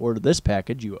 last time you ordered this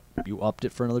package, you upped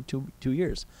it for another 2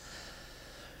 years.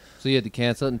 So you had to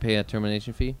cancel it and pay a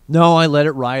termination fee? No, I let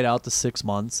it ride out the 6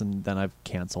 months, and then I've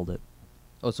canceled it.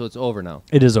 Oh, so it's over now.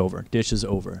 It is over. Dish is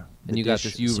over. And The you got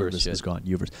Dish this Uverse service shit. is gone.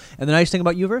 Uverse. And the nice thing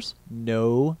about Uverse,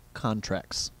 no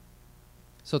contracts.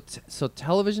 So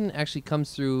television actually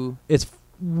comes through. It's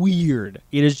weird.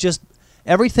 It is just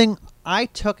everything. I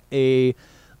took a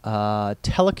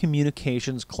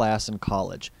telecommunications class in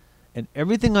college, and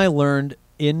everything I learned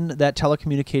in that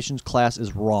telecommunications class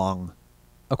is wrong,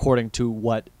 according to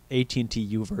what AT&T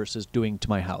Uverse is doing to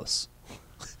my house.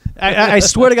 I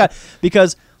swear to God,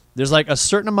 because there's like a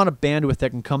certain amount of bandwidth that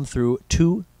can come through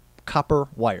 2 copper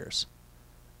wires,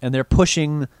 and they're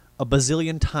pushing a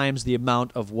bazillion times the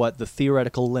amount of what the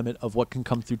theoretical limit of what can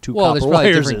come through 2 Well, copper there's probably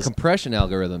wires different is. compression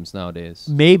algorithms nowadays.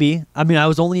 Maybe. I mean, I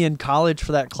was only in college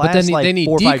for that class But then like they need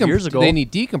 4 or 5 years ago. They need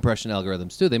decompression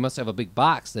algorithms too. They must have a big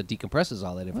box that decompresses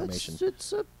all that information.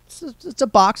 It's a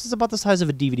box. It's about the size of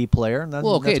a DVD player. And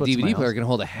Well, okay, a that's what's in my DVD player house. can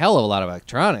hold a hell of a lot of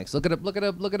electronics. Look at a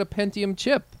Pentium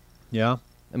chip. Yeah.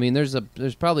 I mean, there's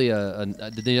probably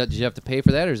did you have to pay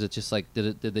for that, or is it just like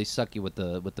did they suck you with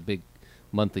the big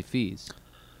monthly fees?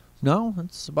 No,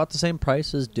 it's about the same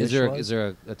price as Dish was. Is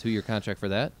there a 2-year contract for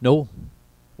that? No.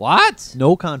 What?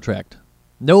 No contract.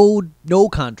 No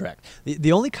contract.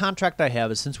 The only contract I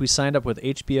have is since we signed up with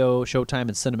HBO, Showtime,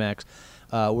 and Cinemax,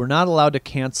 we're not allowed to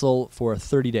cancel for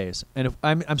 30 days. And if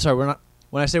I'm sorry, we're not.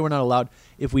 When I say we're not allowed,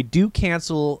 if we do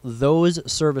cancel those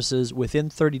services within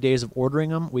 30 days of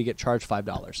ordering them, we get charged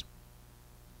 $5.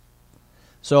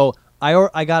 So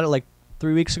I got it like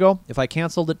 3 weeks ago. If I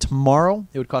canceled it tomorrow,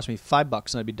 it would cost me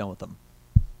 $5 and I'd be done with them.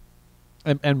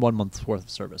 And 1 month's worth of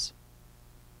service.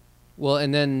 Well,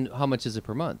 and then how much is it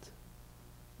per month?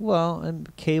 Well,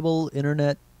 and cable,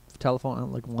 internet,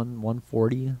 telephone, like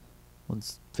 140,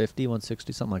 150,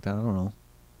 160, something like that. I don't know.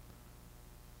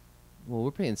 Well, we're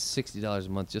paying $60 a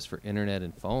month just for internet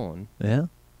and phone. Yeah.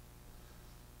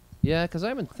 Yeah, because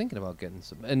I've been thinking about getting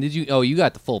some. And did you? Oh, you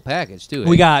got the full package too.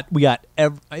 We eh? got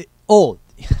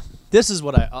this is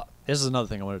what this is another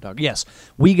thing I want to talk. Yes,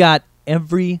 we got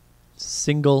every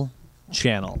single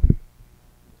channel.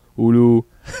 Hulu.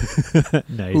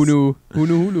 Nice.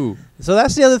 Hulu. So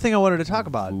that's the other thing I wanted to talk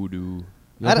about. Voodoo.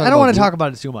 I don't want to talk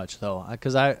about it too much though,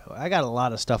 because I got a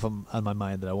lot of stuff on my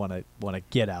mind that I want to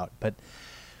get out. But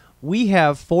we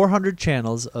have 400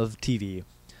 channels of TV,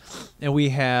 and we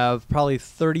have probably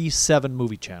 37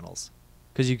 movie channels,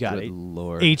 because you got Good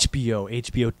Lord. HBO,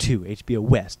 HBO 2, HBO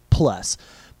West, Plus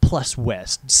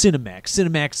West,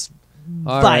 Cinemax,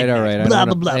 All right. Vimax, blah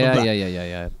blah blah Yeah, blah.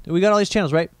 yeah. We got all these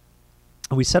channels, right?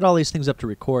 And we set all these things up to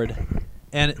record,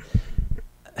 and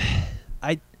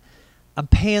I'm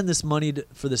paying this money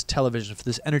for this television, for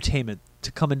this entertainment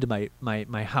to come into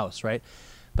my house, right?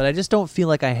 But I just don't feel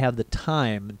like I have the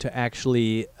time to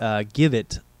actually give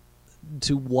it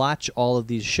to watch all of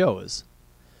these shows.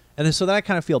 And then, so then I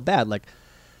kind of feel bad. Like,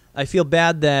 I feel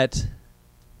bad that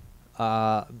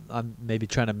I'm maybe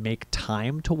trying to make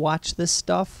time to watch this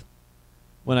stuff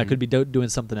when I could be doing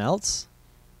something else.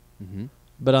 Mm-hmm.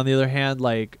 But on the other hand,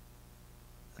 like,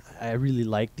 I really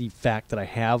like the fact that I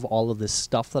have all of this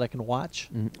stuff that I can watch.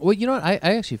 Well, you know what? I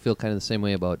actually feel kind of the same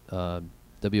way about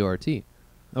WRT.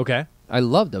 Okay. I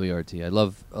love WRT. I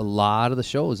love a lot of the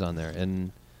shows on there,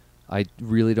 and I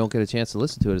really don't get a chance to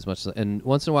listen to it as much. And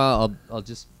once in a while, I'll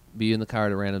just be in the car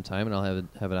at a random time, and I'll have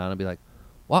it on and be like,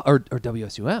 wow, or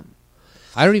WSUM.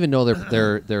 I don't even know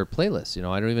their playlists. You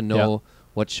know, I don't even know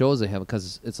what shows they have,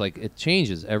 because it's like it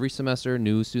changes every semester.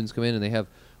 New students come in and they have,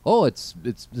 it's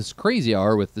this crazy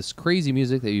hour with this crazy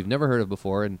music that you've never heard of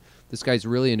before, and this guy's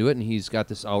really into it, and he's got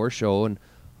this hour show, and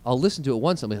I'll listen to it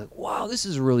once and I'll be like, wow, this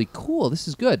is really cool. This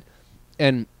is good.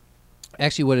 And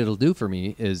actually what it'll do for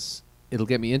me is it'll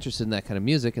get me interested in that kind of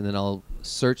music, and then I'll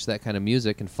search that kind of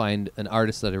music and find an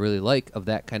artist that I really like of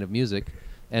that kind of music,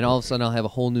 and all of a sudden I'll have a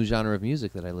whole new genre of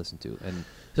music that I listen to. And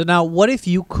So now, what if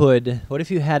you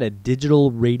had a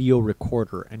digital radio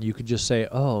recorder and you could just say,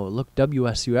 oh, look,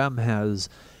 WSUM has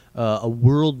a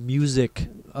world music,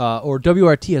 or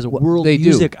WRT has a world they do.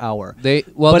 music hour. They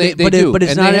do, but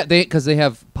it's and not because they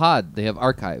have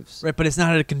archives. right. But it's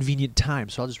not at a convenient time,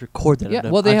 so I'll just record that. Yeah,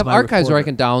 well, they have archives where I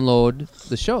can download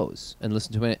the shows and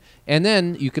listen to it, and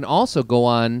then you can also go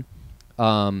on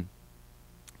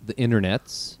the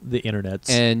internets,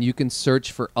 and you can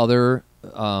search for other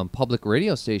public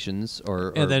radio stations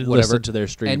or and then whatever, listen to their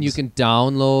streams. and you can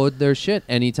download their shit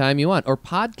anytime you want, or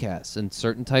podcasts and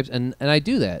certain types, and I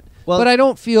do that. Well, but I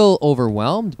don't feel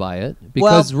overwhelmed by it,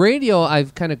 because radio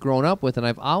I've kind of grown up with, and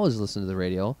I've always listened to the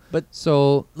radio. But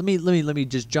so let me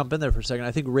just jump in there for a second.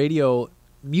 I think radio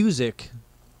music,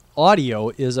 audio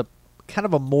is a kind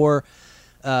of a more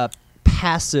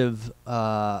passive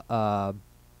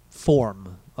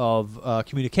form of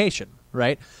communication,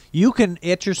 right? You can,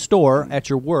 at your store, at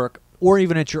your work, or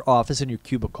even at your office in your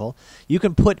cubicle, you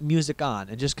can put music on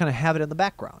and just kind of have it in the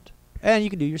background. And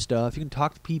you can do your stuff. You can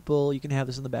talk to people. You can have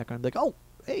this in the background. Like, oh,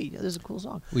 hey, this is a cool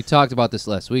song. we talked about this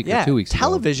last week or 2 weeks ago.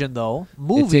 Television, though,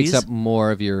 movies, it takes up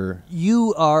more of your...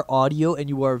 you are audio and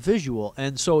you are visual.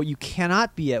 And so you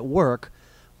cannot be at work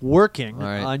working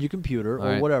right. on your computer All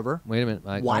or right. whatever, Wait a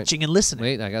minute. watching and listening.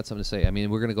 Wait, I got something to say. I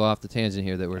mean, we're going to go off the tangent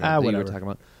here that you were whatever. talking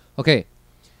about. Okay,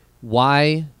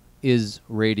 why is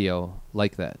radio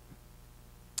like that?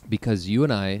 Because you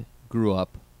and I grew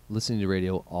up listening to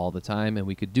radio all the time, and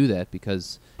we could do that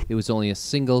because it was only a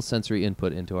single sensory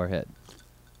input into our head.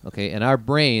 Okay, and our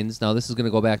brains, now this is going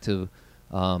to go back to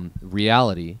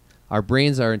reality. Our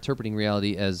brains are interpreting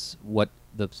reality as what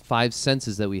the five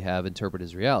senses that we have interpret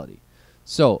as reality.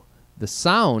 So the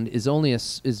sound is only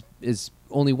is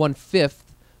only 1/5,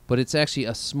 but it's actually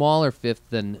a smaller fifth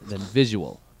than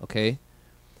visual. Okay,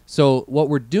 so what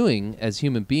we're doing as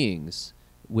human beings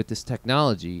with this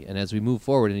technology, and as we move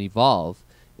forward and evolve,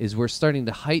 is we're starting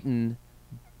to heighten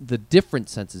the different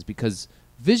senses, because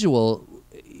visual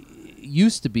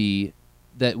used to be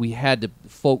that we had to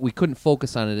we couldn't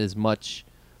focus on it as much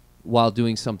while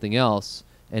doing something else,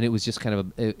 and it was just kind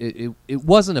of it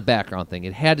wasn't a background thing.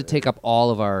 It had to take up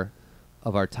all of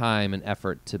our time and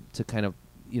effort to kind of,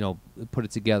 you know, put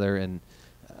it together and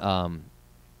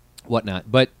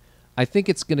whatnot. But I think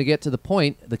it's going to get to the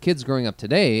point, the kids growing up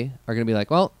today are going to be like,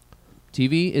 well,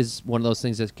 TV is one of those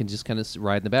things that can just kind of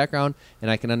ride in the background, and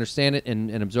I can understand it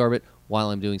and absorb it while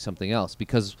I'm doing something else,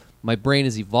 because my brain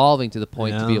is evolving to the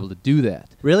point to be able to do that.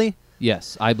 Really?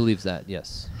 Yes, I believes that.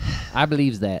 Yes, I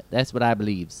believes that. That's what I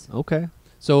believes. Okay.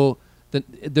 So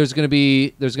there's gonna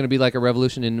be like a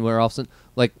revolution in where all of a sudden,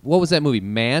 like, what was that movie,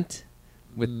 Mant,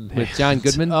 with John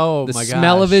Goodman? Oh, the my gosh.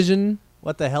 Smell-O-Vision.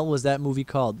 What the hell was that movie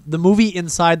called? The movie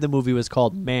inside the movie was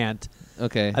called Mant.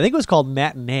 Okay, I think it was called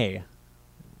Matinee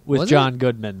with Was John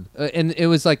Goodman. and it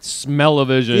was like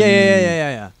Smell-O-Vision.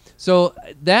 Yeah. So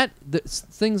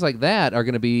things like that are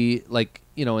going to be like,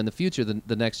 in the future,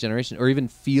 the next generation, or even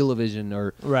Feel-O-Vision,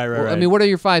 or Right. I mean, what are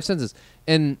your five senses?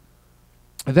 And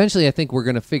eventually, I think we're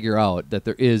going to figure out that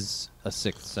there is a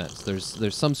sixth sense.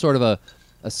 There's some sort of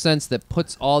a sense that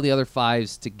puts all the other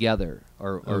fives together,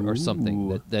 or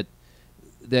something Ooh. that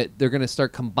they're going to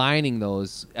start combining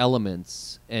those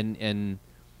elements and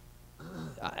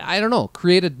I don't know,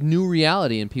 create a new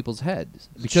reality in people's heads.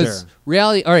 Because Sure.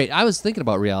 reality, all right, I was thinking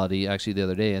about reality actually the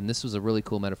other day, and this was a really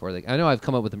cool metaphor. Like, I know I've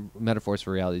come up with metaphors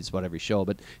for reality just about every show,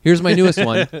 but here's my newest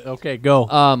one. Okay, go.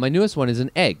 My newest one is an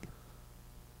egg.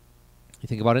 You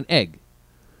think about an egg.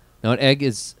 Now, an egg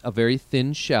is a very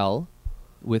thin shell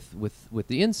with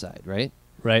the inside, right?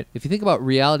 Right. If you think about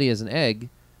reality as an egg,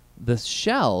 the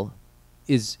shell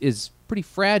is pretty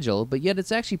fragile, but yet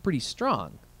it's actually pretty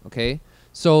strong, okay?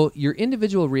 So your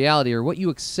individual reality, or what you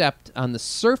accept on the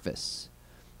surface,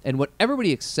 and what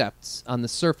everybody accepts on the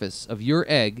surface of your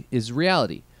egg, is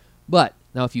reality. But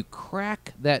now if you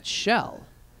crack that shell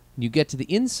and you get to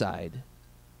the inside,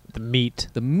 The meat.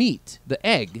 the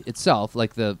egg itself,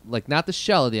 like not the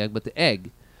shell of the egg, but the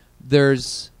egg,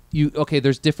 there's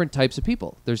different types of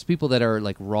people. There's people that are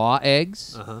like raw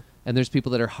eggs, and there's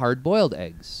people that are hard-boiled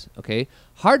eggs, okay?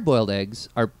 Hard-boiled eggs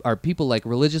are people like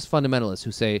religious fundamentalists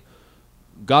who say,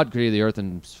 God created the earth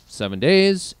in 7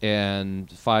 days and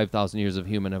 5,000 years of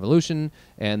human evolution,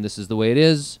 and this is the way it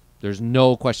is. There's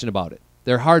no question about it.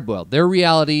 They're hard-boiled. Their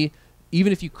reality,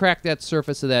 even if you crack that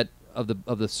surface of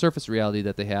the surface reality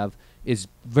that they have, is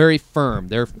very firm.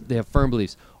 They have firm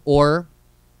beliefs. Or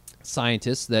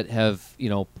scientists that have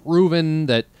proven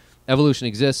that evolution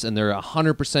exists, and they're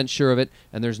 100% sure of it,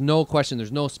 and there's no question,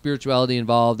 there's no spirituality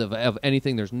involved of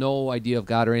anything. There's no idea of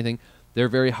God or anything. They're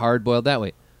very hard-boiled that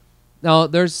way. Now,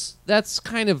 that's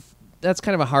kind of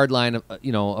a hard line,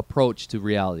 approach to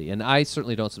reality, and I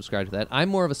certainly don't subscribe to that. I'm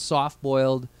more of a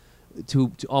soft-boiled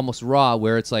to almost raw,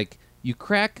 where it's like you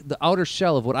crack the outer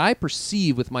shell of what I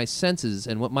perceive with my senses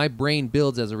and what my brain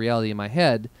builds as a reality in my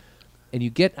head, and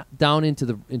you get down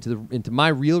into my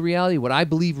real reality, what I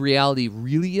believe reality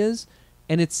really is,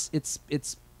 and it's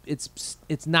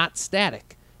not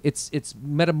static. It's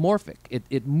metamorphic.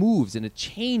 It moves and it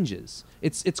changes.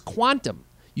 It's quantum.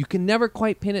 You can never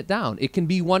quite pin it down. It can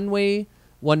be one way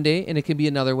one day, and it can be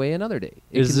another way another day.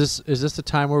 Is this the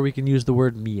time where we can use the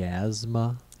word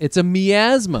miasma? It's a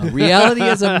miasma. Reality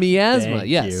is a miasma. Thank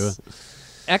yes. you.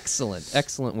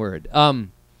 Excellent word.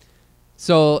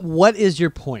 So What is your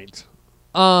point?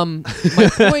 my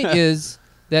point is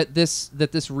that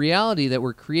this reality that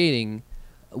we're creating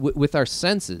with our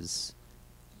senses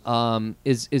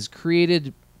is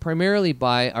created primarily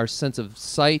by our sense of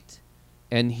sight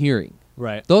and hearing.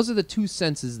 Right. Those are the two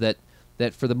senses that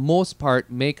for the most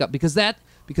part make up, because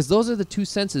those are the two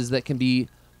senses that can be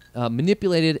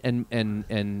manipulated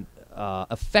and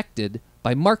affected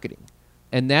by marketing.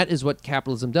 And that is what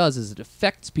capitalism does, is it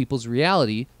affects people's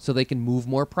reality so they can move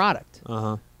more product.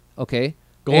 Okay?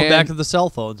 Going back to the cell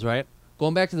phones, right?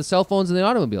 Going back to the cell phones and the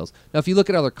automobiles. Now, if you look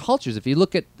at other cultures, if you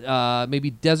look at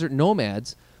maybe desert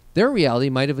nomads, their reality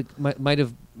might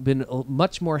have been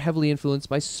much more heavily influenced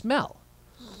by smell,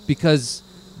 because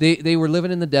they were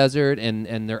living in the desert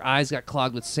and their eyes got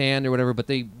clogged with sand or whatever. But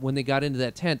when they got into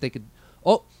that tent, they could,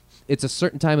 it's a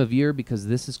certain time of year because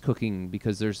this is cooking,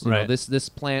 because there's Right. this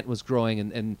plant was growing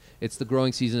and it's the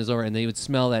growing season is over, and they would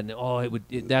smell that,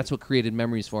 and that's what created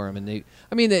memories for them. And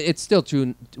it's still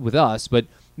true with us, but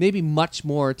maybe much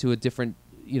more to a different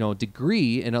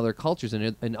degree in other cultures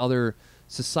and in other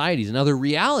societies and other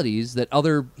realities that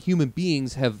other human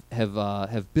beings have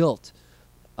built.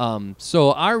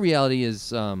 So our reality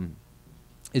is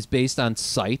based on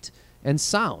sight and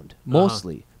sound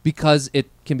mostly, because it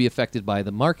can be affected by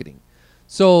the marketing.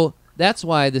 So that's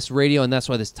why this radio and that's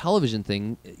why this television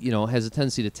thing, has a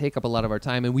tendency to take up a lot of our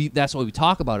time, and that's why we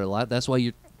talk about it a lot. That's why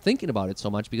you're thinking about it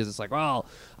so much, because it's like, well,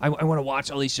 I want to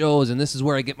watch all these shows, and this is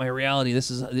where I get my reality.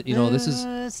 This is this is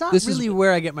It's not this really is,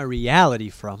 where I get my reality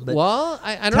from. But well,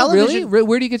 I don't television- really.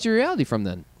 Where do you get your reality from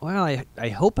then? well, I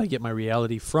hope I get my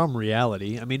reality from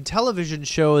reality. I mean, television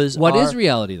shows. What are, is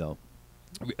reality though?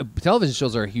 Television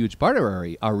shows are a huge part of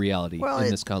our reality Well, in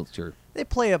this culture. I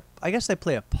guess they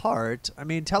play a part. I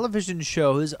mean, television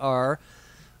shows are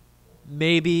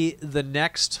maybe the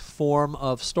next form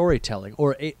of storytelling,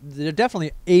 or they're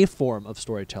definitely a form of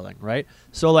storytelling, right?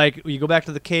 So, like, you go back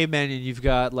to the caveman, and you've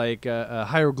got like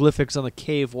hieroglyphics on the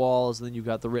cave walls, and then you've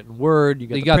got the written word. You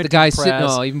got the guy sitting.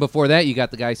 No, even before that, you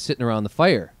got the guy sitting around the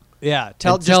fire. Yeah,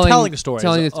 just telling stories.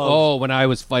 When I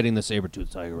was fighting the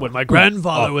saber-toothed tiger. When my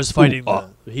grandfather was fighting,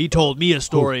 he told me a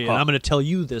story, and I'm going to tell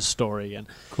you this story. And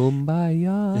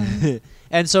Kumbaya.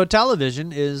 And so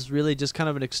television is really just kind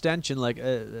of an extension, like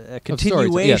a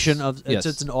continuation of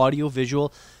it's an audio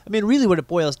visual. I mean, really what it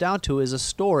boils down to is a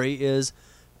story is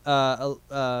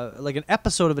like an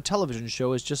episode of a television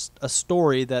show is just a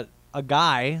story that a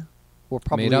guy, or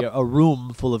probably a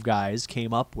room full of guys,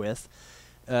 came up with.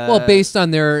 Based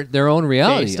on their own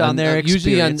reality, based on their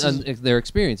usually on their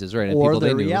experiences, right? And or people their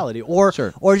they knew. reality, or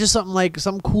just something like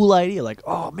some cool idea, like,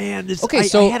 oh man, I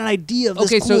had an idea of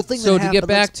this cool thing. So to get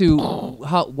back to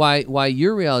why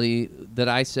your reality that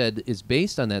I said is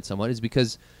based on that somewhat is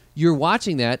because you're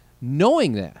watching that,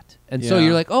 knowing that, and so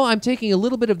you're like, oh, I'm taking a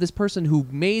little bit of this person who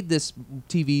made this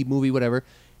TV movie, whatever,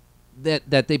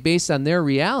 that they based on their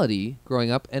reality growing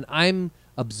up, and I'm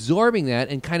absorbing that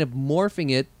and kind of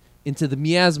morphing it into the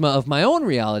miasma of my own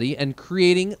reality and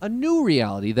creating a new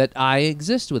reality that I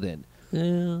exist within.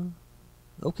 Yeah.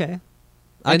 Okay.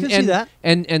 I can see that.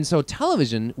 And so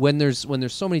television, when there's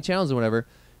so many channels and whatever,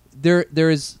 there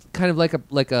is kind of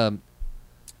like a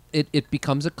it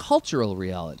becomes a cultural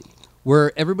reality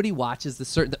where everybody watches the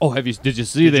certain. Oh, did you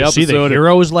see the episode? See the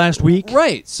Heroes last week?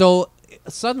 Right. So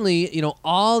suddenly,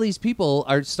 all these people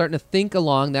are starting to think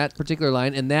along that particular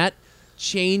line, and that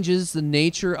changes the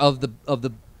nature of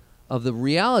the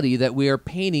reality that we are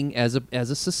painting as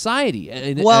a society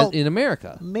in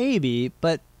America. Maybe,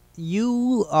 but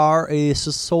you are a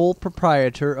sole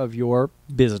proprietor of your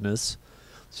business,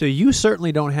 so you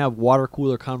certainly don't have water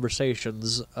cooler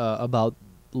conversations about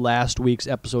last week's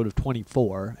episode of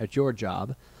 24 at your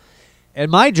job.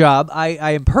 And my job,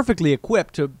 I am perfectly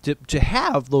equipped to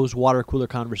have those water cooler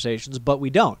conversations, but we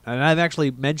don't. And I've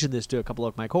actually mentioned this to a couple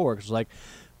of my coworkers, like,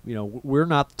 we're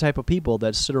not the type of people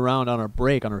that sit around on our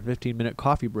 15-minute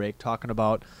coffee break talking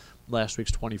about last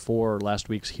week's 24 or last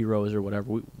week's Heroes or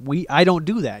whatever. I don't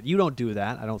do that. You don't do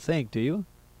that, I don't think, do you?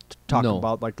 Talking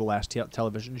about like the last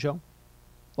television show?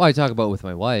 Well, I talk about it with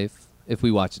my wife. If we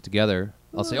watch it together,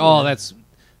 I'll say, "Oh, that's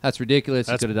ridiculous.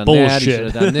 That's you could have done bullshit. that. You should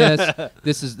have done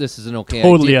this. This is an okay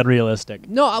Totally idea." unrealistic.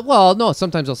 No.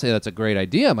 Sometimes I'll say that's a great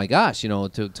idea. My gosh,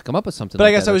 to come up with something. But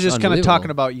like I guess that, I was just kind of talking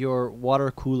unbelievable. about your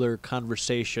water cooler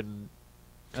conversation.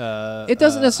 It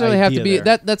doesn't necessarily have to be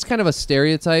there. that's kind of a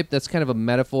stereotype. That's kind of a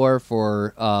metaphor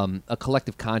for a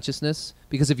collective consciousness.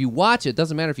 Because if you watch it,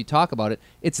 doesn't matter if you talk about it.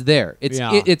 It's there. It's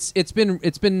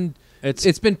been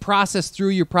processed through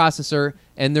your processor,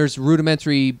 and there's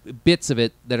rudimentary bits of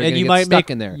it that are going to get stuck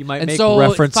in there. You might and make so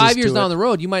references 5 years to down it. the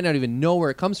road, you might not even know where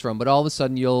it comes from, but all of a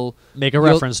sudden you'll make a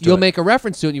reference to it. You'll make a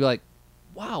reference to it, and you'll be like,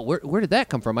 "Wow, where did that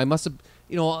come from? I must have."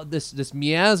 This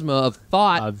miasma of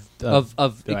thought of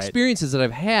right. experiences that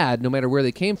I've had, no matter where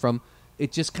they came from,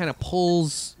 it just kind of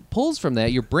pulls from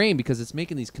that your brain, because it's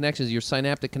making these connections. Your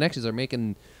synaptic connections are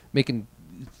making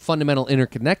fundamental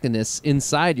interconnectedness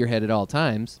inside your head at all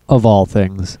times. Of all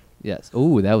things. Yes.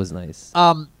 Ooh, that was nice.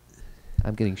 I'm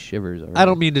getting shivers already. I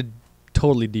don't mean to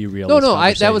totally derail. No, this that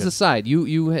conversation. was aside.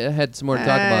 You had some more to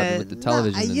talk about with the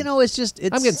television. It's just I'm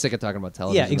getting sick of talking about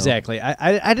television. Yeah, exactly.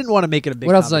 I didn't want to make it a big.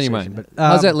 What else is on your mind? But,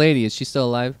 how's that lady? Is she still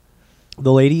alive?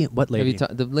 The lady? What lady?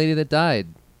 The lady that died.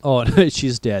 Oh,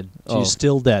 she's dead. She's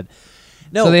still dead.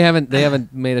 No, so they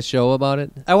haven't made a show about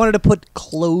it. I wanted to put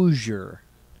closure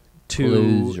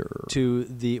to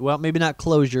the maybe not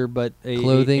closure, but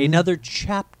another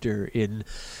chapter in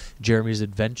Jeremy's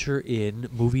adventure in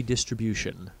movie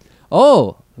distribution.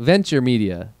 Oh, Venture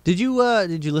Media. Did you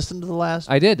listen to the last?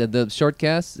 I did. The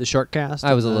shortcast. The shortcast.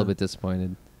 I was a little bit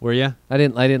disappointed. Were you? I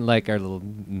didn't like our little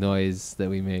noise that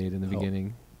we made in the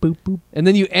beginning. Boop boop. And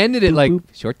then you ended it boop, like boop.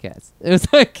 Shortcast. It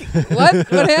was like,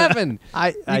 what happened?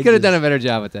 I could have done a better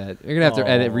job with that. You're gonna have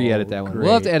to re-edit that one. Great.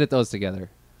 We'll have to edit those together.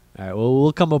 All right. Well,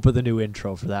 we'll come up with a new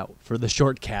intro for the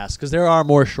shortcast, because there are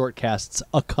more shortcasts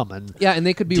a-coming. Yeah, and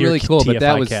they could be Dear really cool, but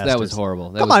that TFI was casters.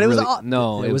 horrible. That Come was on, it was really,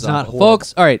 no, it was awful. not horrible.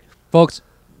 Folks. All right, folks.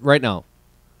 Right now,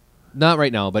 not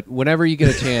right now, but whenever you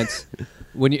get a chance,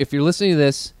 if you're listening to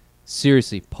this,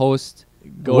 seriously, post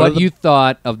what you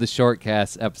thought of the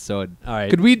shortcast episode. All right.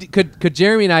 Could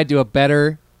Jeremy and I do a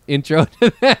better intro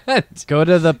to that? Go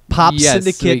to the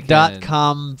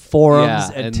popsyndicate.com forums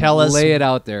and tell us, lay it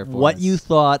out there for what us. you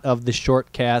thought of the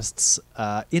shortcast's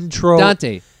intro.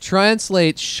 Dante,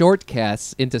 translate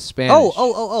shortcasts into Spanish.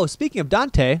 Oh! Speaking of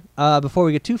Dante, before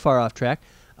we get too far off track,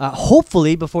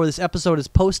 Hopefully, before this episode is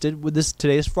posted,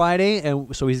 today is Friday,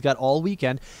 and so he's got all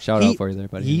weekend. Shout out for you there,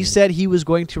 buddy. He said he was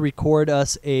going to record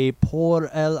us a Por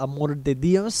el Amor de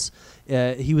Dios.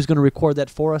 He was going to record that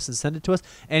for us and send it to us,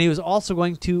 and he was also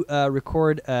going to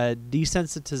record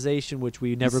desensitization, which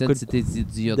we never could.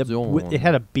 It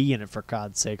had a B in it, for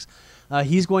God's sakes.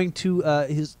 He's going to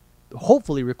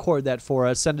hopefully record that for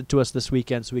us, send it to us this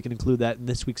weekend so we can include that in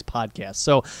this week's podcast.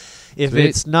 So if Sweet.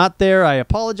 it's not there, I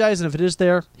apologize, and if it is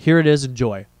there, here it is.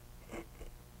 Enjoy.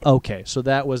 Okay, so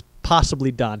that was possibly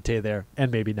Dante there,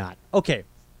 and maybe not. Okay.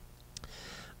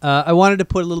 I wanted to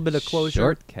put a little bit of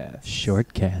closure.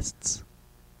 Shortcasts.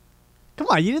 Come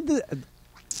on, you did the...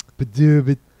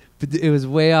 But it was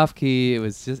way off key. It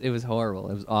was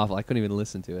horrible. It was awful. I couldn't even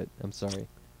listen to it. I'm sorry.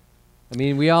 I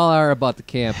mean, we all are about the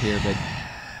camp here, but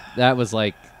that was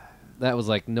like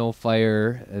no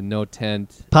fire and no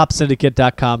tent.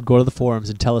 PopSyndicate.com. Go to the forums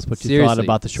and tell us what you thought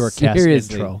about the Shortcast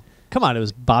intro. Come on, it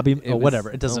was Bobby.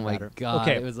 Whatever. It doesn't matter. Oh my God.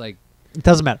 Okay. It was like... It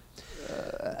doesn't matter.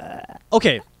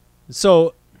 Okay,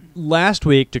 so last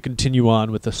week, to continue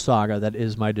on with the saga that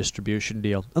is my distribution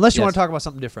deal, unless you want to talk about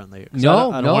something differently.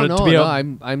 No.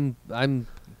 I'm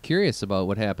curious about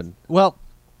what happened. Well,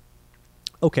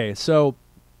 okay, so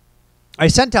I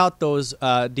sent out those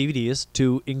DVDs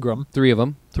to Ingram. 3 of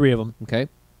them. Okay.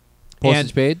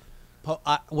 Postage paid?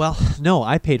 Well, no,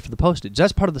 I paid for the postage.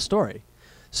 That's part of the story.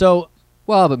 So...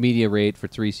 Well, but media rate for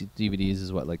 3 DVDs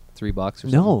is what, like $3 or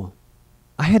something? No.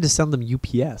 I had to send them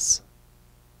UPS.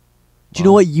 Do you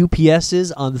know what UPS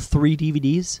is on 3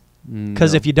 DVDs?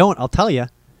 Because if you don't, I'll tell you.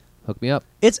 Hook me up.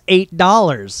 It's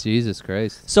 $8. Jesus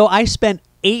Christ. So I spent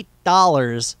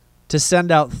 $8 to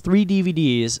send out 3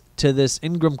 DVDs to this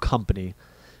Ingram company,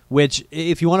 which,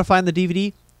 if you want to find the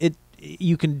DVD,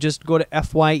 you can just go to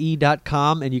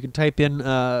fye.com and you can type in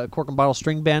Cork and Bottle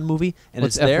String Band movie, and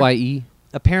What's it's there. FYE?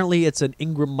 Apparently, it's an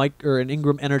Ingram an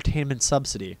Ingram Entertainment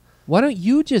subsidy. Why don't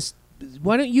you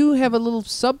have a little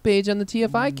sub page on the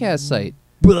TFI Cast site?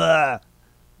 Blah.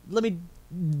 Let me go.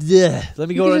 You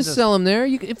can just sell them there.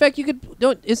 In fact, you could.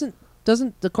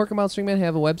 Doesn't the Cork and Bottle String Band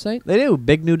have a website? They do.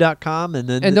 BigNew.com, and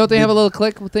then don't they have a little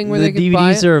click thing where they can DVDs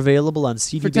buy it? are available on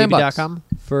CDBaby.com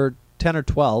 $10 for 10 or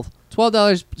 12,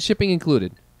 $12 shipping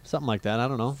included. something like that. I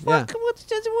don't know. Fuck,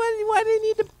 why do they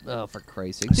need to? Oh, for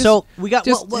Christ's sake! So we got.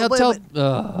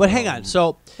 But hang on.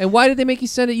 So and why did they make you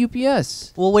send it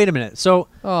UPS? well, wait a minute. So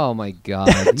Oh my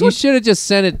God! You should have just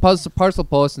sent it parcel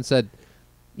post and said,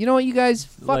 you know what, you guys,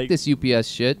 fuck this UPS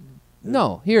shit.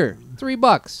 No, here,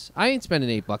 $3. I ain't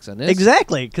spending $8 on this.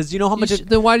 exactly, because you know how much.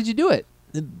 Then why did you do it?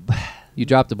 You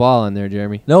dropped the ball on there,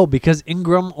 Jeremy. No, because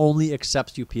Ingram only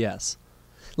accepts UPS.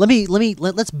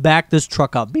 Let's back this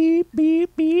truck up. Beep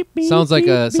beep beep beep. Sounds like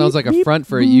a front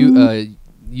for a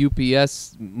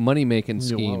UPS money making Well,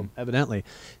 scheme. evidently.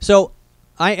 So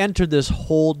I entered this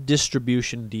whole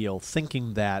distribution deal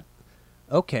thinking that,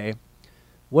 okay,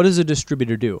 what does a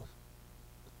distributor do?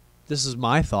 This is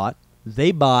my thought.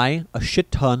 They buy a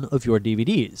shit ton of your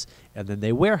DVDs, and then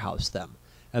they warehouse them.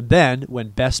 And then when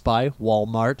Best Buy,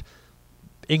 Walmart,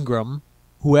 Ingram,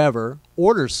 whoever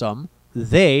orders some,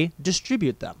 they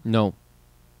distribute them. No,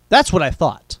 That's what I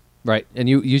thought. right, and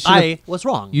you should. I was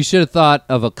wrong. You should have thought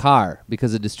of a car,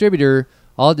 because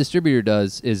all a distributor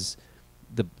does is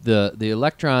the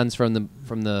electrons from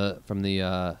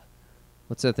the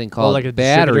what's that thing called? like a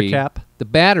battery distributor cap? The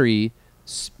battery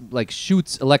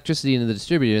shoots electricity into the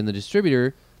distributor, and the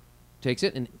distributor takes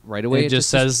it and right away it just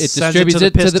says it sends distributes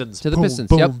it to the it pistons. to the boom, pistons.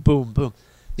 Boom, Yep. boom, boom.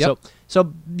 Yep.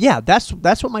 So yeah, that's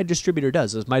what my distributor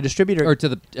does. Is my distributor Or to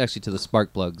the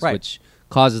spark plugs, Right. which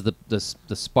causes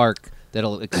the spark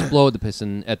that'll explode the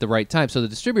piston at the right time. So the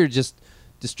distributor just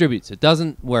distributes. It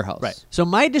doesn't warehouse. Right. So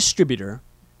my distributor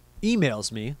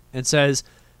emails me and says,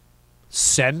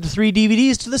 "Send 3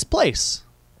 DVDs to this place."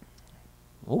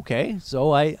 Okay.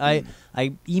 So I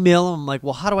email them. I'm like,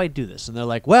 "Well, how do I do this?" And they're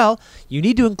like, "Well, you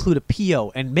need to include a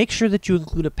PO and make sure that you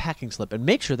include a packing slip and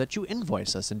make sure that you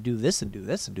invoice us and do this and do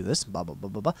this and do this and blah blah blah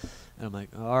blah blah." And I'm like,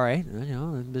 "All right,"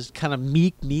 and just kind of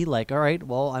me like, "All right,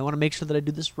 well, I want to make sure that I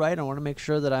do this right. I want to make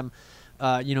sure that I'm,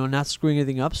 not screwing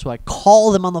anything up." So I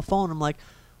call them on the phone. I'm like,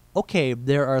 "Okay,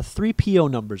 there are 3 PO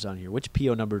numbers on here. Which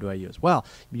PO number do I use?" "Well,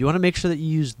 you want to make sure that you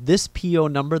use this PO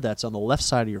number that's on the left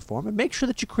side of your form, and make sure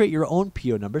that you create your own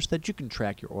PO number so that you can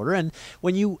track your order. And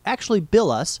when you actually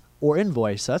bill us or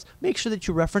invoice us, make sure that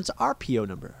you reference our PO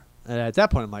number." And at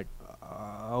that point, I'm like,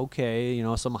 okay,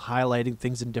 so I'm highlighting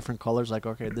things in different colors, like,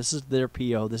 okay, this is their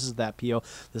PO, this is that PO,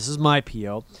 this is my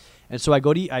PO. And so I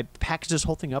package this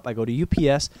whole thing up. I go to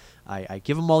UPS. I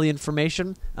give them all the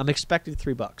information. I'm expecting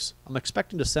 $3. I'm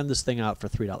expecting to send this thing out for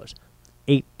 $3.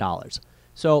 $8.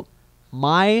 So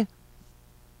my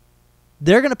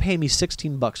They're going to pay me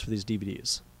 $16 for these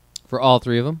DVDs For all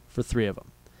three of them? for 3 of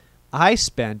them. I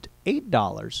spent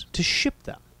 $8 to ship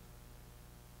them.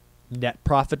 Net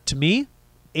profit to me,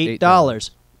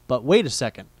 $8. But wait a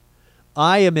second.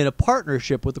 I am in a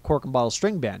partnership with the Cork and Bottle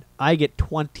String Band. I get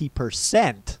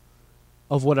 20%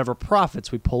 of whatever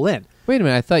profits we pull in. Wait a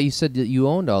minute. I thought you said that you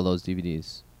owned all those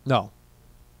DVDs. No.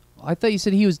 I thought you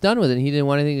said he was done with it and he didn't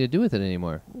want anything to do with it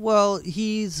anymore. Well,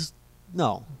 he's...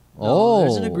 No. Oh.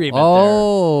 There's an agreement there.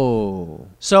 Oh.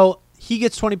 So he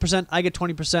gets 20%, I get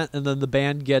 20%, and then the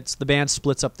band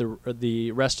splits up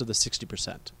the rest of the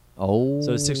 60%. Oh.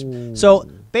 So it's 60. So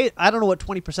I don't know what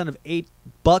 20% of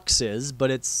 $8 is,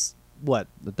 but it's what?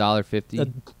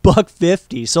 $1.50.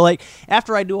 $1.50. So like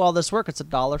after I do all this work, it's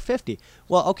 $1.50.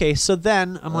 Well, okay. So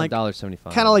then I'm like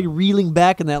 $1.75. kind of like reeling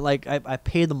back in that like I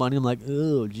paid the money. I'm like,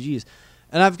 oh geez.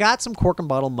 And I've got some Cork and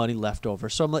Bottle money left over,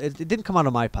 so I'm like, it didn't come out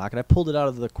of my pocket. I pulled it out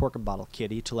of the Cork and Bottle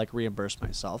kitty to like reimburse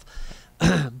myself.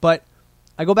 But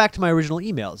I go back to my original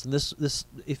emails, and this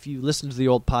if you listen to the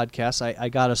old podcast, I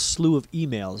got a slew of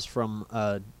emails from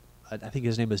I think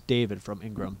his name is David from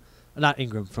Ingram, not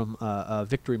Ingram, from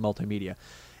Victory Multimedia,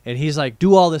 and he's like,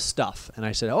 do all this stuff, and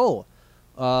I said,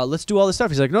 let's do all this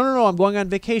stuff. He's like, no, I'm going on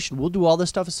vacation. We'll do all this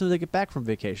stuff as soon as I get back from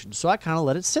vacation. So I kind of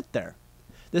let it sit there.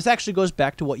 This actually goes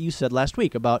back to what you said last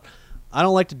week about I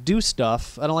don't like to do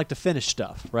stuff. I don't like to finish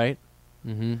stuff, right?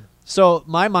 Mm-hmm. So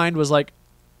my mind was like,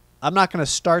 I'm not going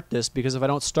to start this because if I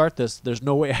don't start this, there's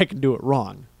no way I can do it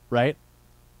wrong, right?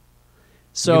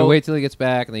 So you're gonna wait till he gets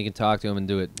back and then you can talk to him and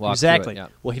do it. Exactly. Through it,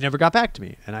 yeah. Well, he never got back to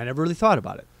me, and I never really thought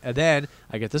about it. And then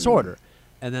I get this order,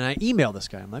 and then I email this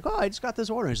guy. I'm like, I just got this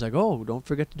order. He's like, don't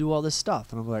forget to do all this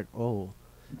stuff. And I'm like, oh.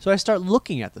 So I start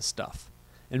looking at this stuff.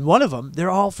 And one of them, they're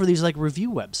all for these like review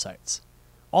websites.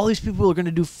 All these people are going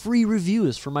to do free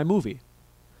reviews for my movie.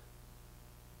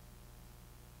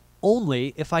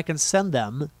 Only if I can send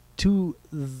them to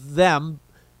them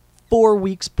 4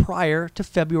 weeks prior to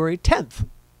February 10th.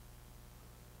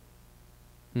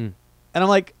 And I'm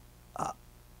like,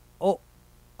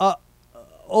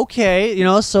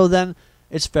 okay, so then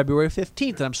it's February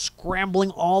 15th, and I'm scrambling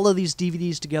all of these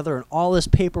DVDs together and all this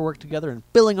paperwork together and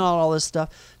filling out all this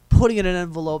stuff, putting it in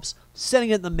envelopes, sending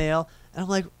it in the mail, and I'm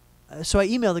like, so I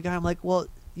emailed the guy. I'm like, well,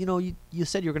 you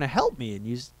said you were going to help me, and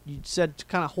you said to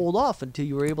kind of hold off until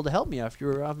you were able to help me after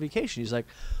you were on vacation. He's like,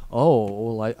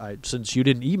 well, I since you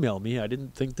didn't email me, I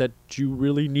didn't think that you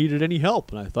really needed any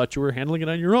help, and I thought you were handling it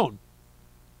on your own.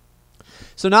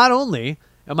 So not only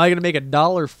am I going to make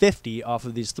 $1.50 off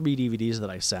of these 3 DVDs that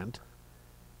I sent,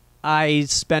 I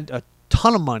spent a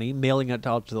ton of money mailing it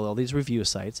out to all these review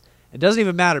sites. It doesn't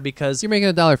even matter because you're making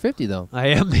 $1.50 though. I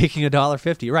am making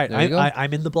 $1.50. Right. There you go.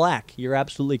 I'm in the black. You're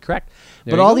absolutely correct.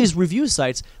 There but you all go. these review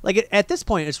sites, like at this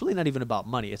point, it's really not even about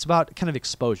money. It's about kind of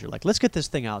exposure. Like, let's get this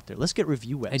thing out there. Let's get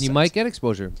review websites. And you might get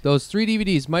exposure. Those 3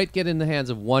 DVDs might get in the hands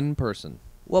of one person.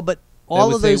 Well, but That all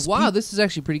would of say, those. wow, this is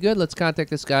actually pretty good. Let's contact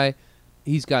this guy.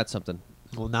 He's got something.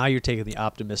 Well, now you're taking the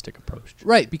optimistic approach.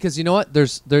 Right, because you know what?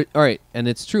 All right, and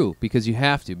it's true because you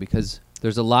have to, because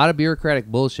there's a lot of bureaucratic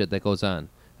bullshit that goes on.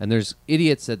 And there's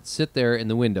idiots that sit there in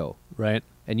the window. Right.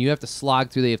 And you have to slog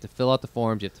through. You have to fill out the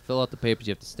forms. You have to fill out the papers.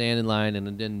 You have to stand in line.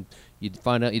 And then you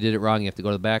find out you did it wrong. You have to go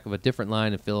to the back of a different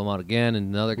line and fill them out again.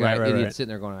 And another guy, idiot, sitting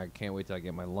there going, I can't wait till I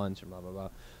get my lunch and blah, blah, blah.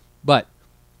 But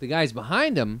the guys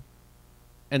behind him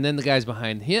and then the guys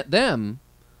behind them,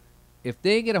 if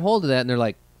they get a hold of that and they're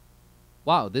like,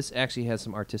 wow, this actually has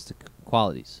some artistic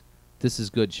qualities. This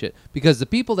is good shit. Because the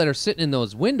people that are sitting in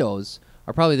those windows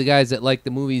are probably the guys that like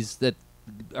the movies that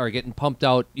are getting pumped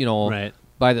out, Right.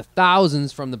 by the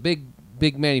thousands from the big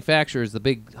manufacturers, the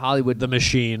big Hollywood. The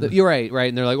machine. You're right,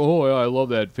 and they're like, oh, yeah, I love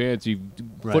that fancy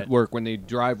Right. footwork when they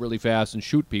drive really fast and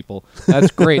shoot people.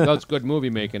 That's great. That's good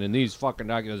movie making. And these fucking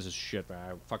documents is shit,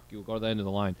 man. Fuck you. Go to the end of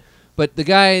the line. But the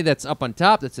guy that's up on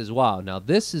top that says, wow, now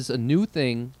this is a new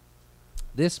thing.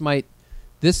 This might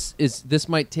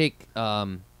take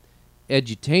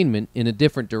edutainment in a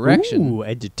different direction. Ooh,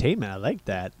 edutainment. I like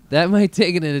that. That might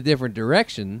take it in a different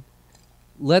direction.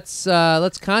 Let's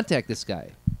contact this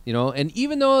guy, And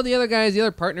even though the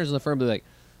other partners in the firm, be like,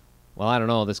 well, I don't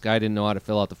know, this guy didn't know how to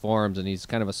fill out the forms, and he's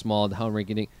kind of a small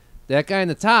down-ranking. That guy in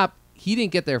the top, he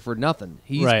didn't get there for nothing.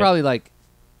 He's Right. probably like,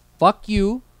 fuck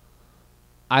you.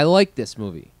 I like this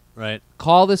movie. Right.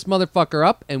 Call this motherfucker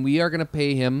up, and we are going to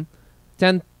pay him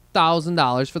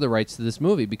 $10,000 for the rights to this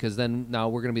movie, because then now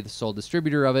we're going to be the sole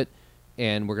distributor of it,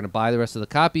 and we're going to buy the rest of the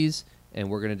copies, and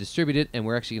we're going to distribute it, and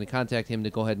we're actually going to contact him to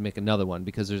go ahead and make another one,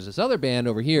 because there's this other band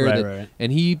over here, Right.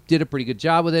 and he did a pretty good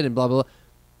job with it, and blah, blah,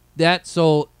 blah.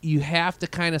 So you have to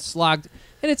kind of slog,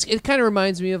 and it kind of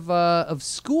reminds me of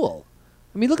school.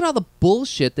 I mean, look at all the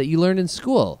bullshit that you learned in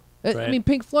school. I Right. mean,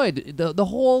 Pink Floyd, the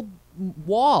whole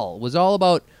wall was all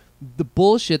about the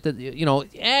bullshit that,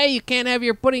 you can't have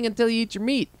your pudding until you eat your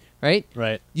meat, right?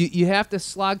 Right. You have to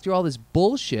slog through all this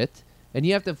bullshit, and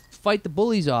you have to fight the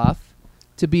bullies off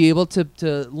to be able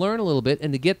to learn a little bit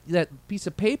and to get that piece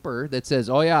of paper that says,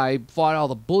 oh, yeah, I fought all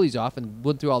the bullies off and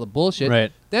went through all the bullshit.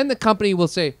 Right. Then the company will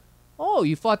say, oh,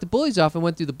 you fought the bullies off and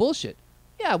went through the bullshit.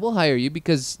 Yeah, we'll hire you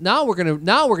because now we're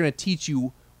gonna teach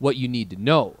you what you need to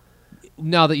know.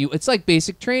 Now that it's like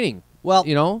basic training.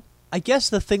 Well, I guess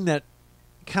the thing that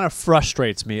kind of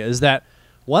frustrates me is that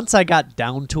once I got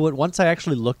down to it, once I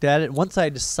actually looked at it, once I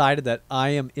decided that I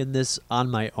am in this on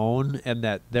my own and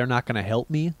that they're not going to help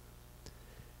me,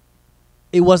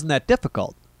 it wasn't that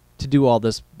difficult to do all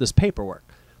this paperwork.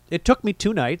 It took me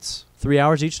 2 nights, 3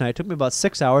 hours each night. It took me about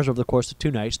 6 hours over the course of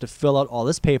 2 nights to fill out all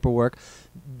this paperwork,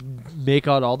 make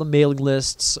out all the mailing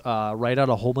lists, write out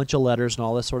a whole bunch of letters and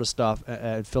all this sort of stuff,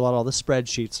 and fill out all the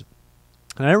spreadsheets.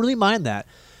 And I don't really mind that.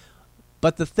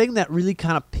 But the thing that really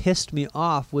kind of pissed me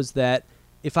off was that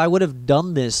if I would have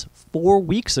done this 4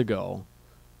 weeks ago,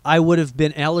 I would have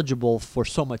been eligible for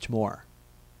so much more.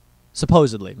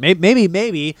 Supposedly.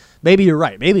 Maybe you're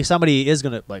right. Maybe somebody is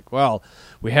going to, well,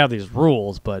 we have these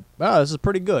rules, but this is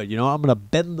pretty good. I'm going to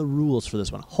bend the rules for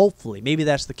this one. Hopefully. Maybe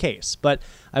that's the case. But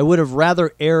I would have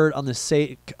rather erred on the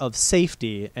sake of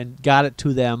safety and got it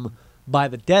to them by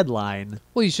the deadline.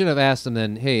 Well, you should have asked them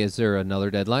then, hey, is there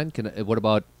another deadline? What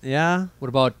about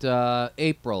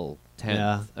April 10th?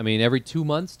 Yeah. I mean, every 2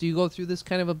 months do you go through this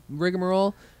kind of a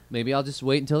rigmarole? Maybe I'll just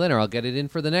wait until then, or I'll get it in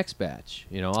for the next batch.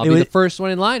 I'll be the first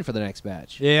one in line for the next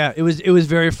batch. Yeah, it was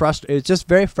very frustrating. It's just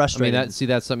very frustrating. I mean,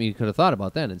 that's something you could have thought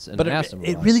about then and but asked them about.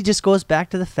 It really just goes back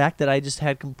to the fact that I just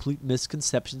had complete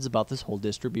misconceptions about this whole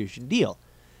distribution deal.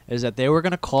 Is that they were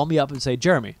going to call me up and say,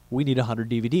 Jeremy, we need 100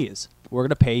 DVDs. We're going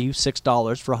to pay you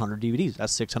 $6 for 100 DVDs.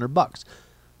 That's $600.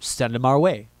 Send them our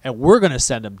way. And we're going to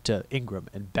send them to Ingram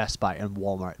and Best Buy and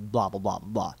Walmart and blah, blah, blah, blah,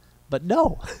 blah. But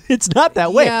no, it's not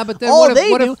that way. Yeah, but then all what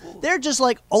they if, do, they're just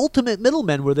like ultimate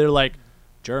middlemen where they're like,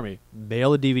 Jeremy,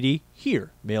 mail a DVD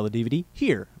here, mail a DVD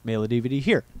here, mail a DVD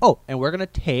here. Oh, and we're going to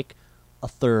take a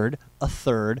third, a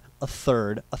third, a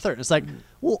third, a third. It's like,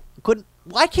 well,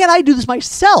 why can't I do this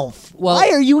myself? Well, why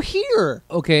are you here?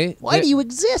 Okay. Why do you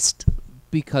exist?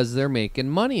 Because they're making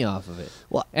money off of it.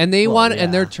 Well, and they well, and yeah.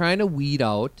 they're trying to weed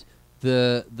out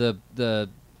the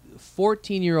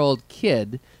 14-year-old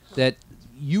kid that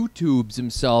YouTubes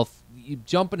himself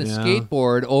jumping a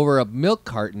skateboard over a milk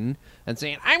carton and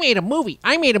saying, I made a movie,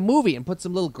 and put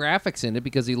some little graphics in it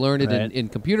because he learned it in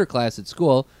computer class at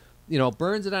school,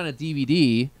 burns it on a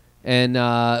DVD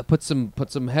and put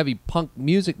some heavy punk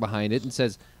music behind it and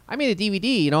says, I made a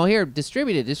DVD, here,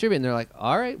 distribute it. And they're like,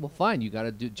 all right, well, fine. You got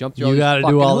to jump through all these fucking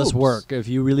do all hoops. this work. If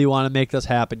you really want to make this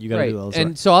happen, you got to do all this work.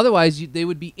 And so otherwise, they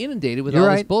would be inundated with all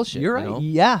this bullshit. You're right.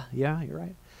 Yeah, you're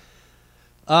right.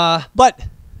 But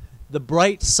the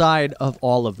bright side of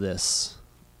all of this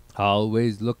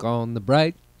Always look on the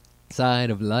bright side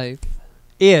of life.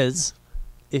 is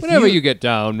Whenever you get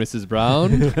down, Mrs.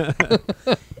 Brown.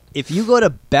 if you go to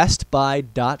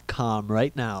bestbuy.com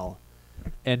right now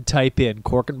and type in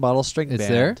Cork and Bottle String Band. It's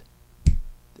there?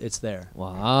 It's there.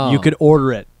 Wow. You could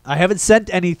order it. I haven't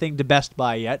sent anything to Best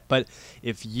Buy yet, but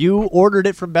if you ordered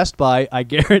it from Best Buy, I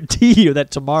guarantee you that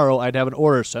tomorrow I'd have an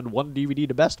order. Send 1 DVD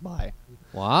to Best Buy.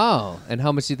 Wow. And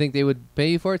how much do you think they would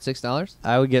pay you for it? $6?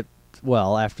 I would get,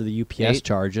 after the UPS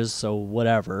charges, so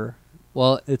whatever.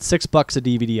 Well, It's $6 a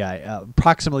DVD. I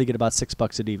approximately get about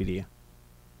 $6 a DVD.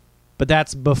 But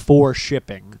that's before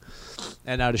shipping.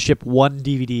 And now to ship 1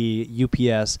 DVD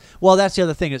UPS. Well, that's the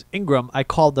other thing is Ingram, I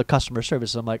called the customer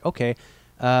service. And I'm like, okay,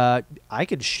 I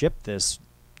could ship this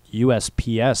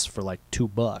USPS for like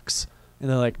 $2. And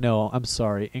they're like, no, I'm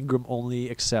sorry. Ingram only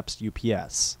accepts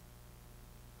UPS.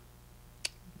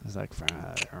 It's like,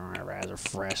 rather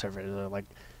fresh. Like,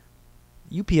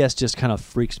 UPS just kind of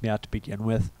freaks me out to begin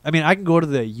with. I mean, I can go to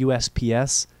the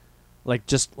USPS,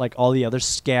 just like all the other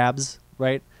scabs,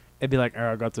 right? And be like,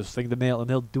 I got this thing to mail, and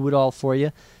they'll do it all for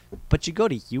you. But you go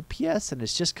to UPS, and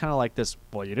it's just kind of like this,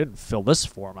 well, you didn't fill this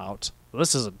form out.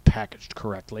 This isn't packaged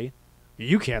correctly.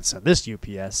 You can't send this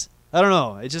UPS. I don't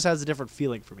know. It just has a different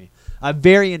feeling for me. I'm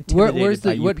very intimidated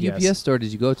by UPS. What UPS store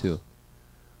did you go to?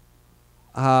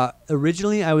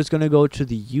 Originally, I was going to go to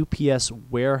the UPS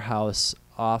warehouse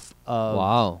off of...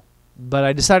 Wow. But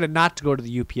I decided not to go to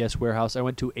the UPS warehouse. I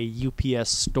went to a UPS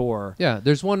store. Yeah,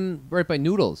 there's one right by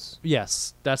Noodles.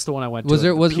 Yes, that's the one I went to.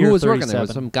 Who was Pier working there? 37.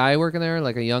 Was some guy working there,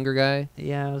 like a younger guy?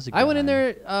 Yeah, it was a guy. I went in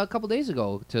there a couple days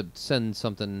ago to send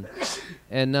something,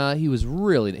 and he was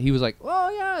like, "Oh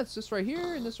yeah, it's this right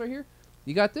here and this right here."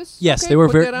 You got this? Yes, Okay, they were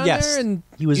put very. that on Yes, there and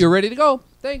he was. you're ready to go.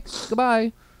 Thanks.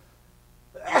 Goodbye.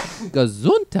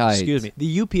 Gesundheit. Excuse me.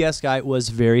 The UPS guy was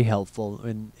very helpful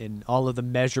in all of the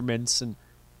measurements and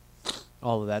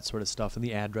all of that sort of stuff and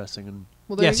the addressing and.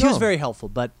 Well, there yes, you he was go. very helpful.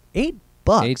 But $8,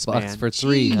 $8 man. for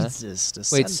 3, huh? Jesus, to Wait,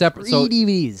 send separate- 3 so-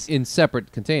 DVDs. In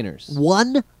separate containers.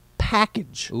 One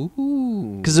package.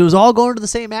 Ooh. Because it was all going to the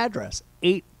same address.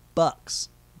 $8.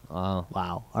 Wow.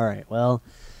 Wow. All right. Well,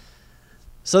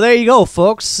 so there you go,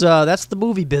 folks. That's the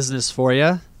movie business for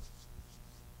you.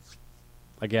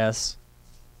 I guess.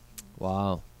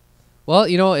 Wow. Well,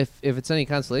 you know, if it's any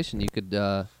consolation, you could.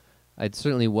 I'd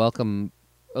certainly welcome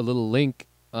a little link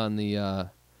on the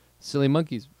Silly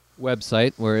Monkeys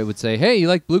website where it would say, "Hey, you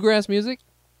like bluegrass music?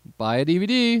 Buy a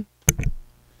DVD."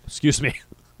 Excuse me.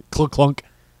 Clunk clunk.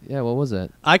 Yeah, what was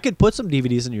that? I could put some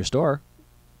DVDs in your store.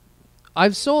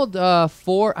 I've sold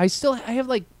 4. I have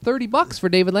like $30 for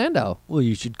David Landau. Well,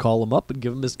 you should call him up and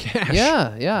give him his cash.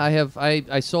 Yeah. I have.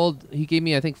 I sold. He gave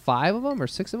me I think 5 of them or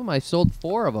 6 of them. I sold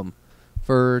 4 of them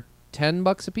for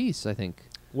 $10 a piece. I think.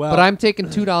 Well, But I'm taking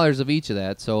 $2 of each of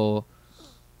that. So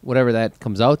whatever that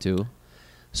comes out to.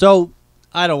 So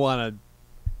I don't want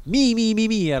to.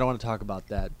 Me. I don't want to talk about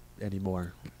that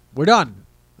anymore. We're done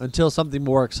until something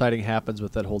more exciting happens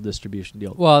with that whole distribution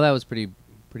deal. Well, that was pretty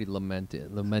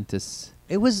lamentous.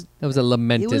 It was. That was a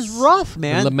lamentous. It was rough,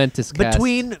 man. Lamentous cast.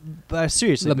 Between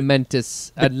seriously,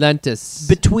 Lamentous. Atlantis.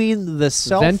 between the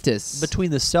Ventus. between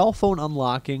the cell phone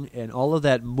unlocking and all of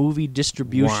that movie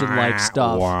distribution like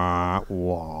stuff,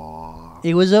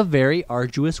 it was a very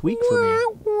arduous week for me.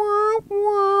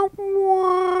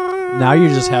 Now you're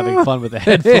just having fun with the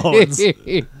headphones.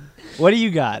 What do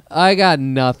you got? I got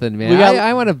nothing, man. We got-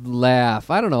 I want to laugh.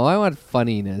 I don't know. I want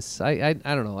funniness. I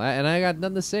don't know. And I got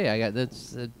nothing to say. I got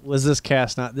that's. Was this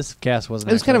cast not? This cast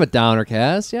wasn't. It was kind of a actually- downer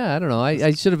cast. Yeah, I don't know.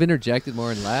 I should have interjected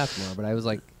more and laughed more, but I was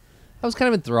kind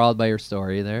of enthralled by your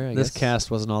story there. I This guess.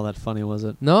 cast wasn't all that funny, was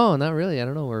it? No, not really. I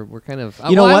don't know. We're kind of.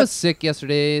 You know I what? was sick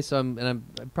yesterday, so I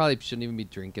probably shouldn't even be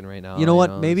drinking right now. You know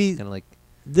what? Maybe- kind of like.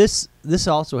 This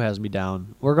also has me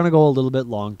down. We're gonna go a little bit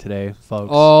long today, folks.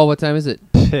 Oh, what time is it?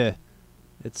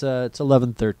 It's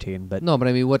 11:13, but No, but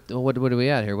I mean, what are we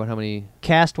at here? How many?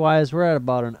 cast wise, we're at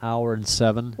about an hour and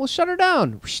 7. Well, shut her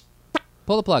down.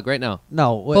 Pull the plug right now.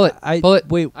 No, Pull it. Pull it.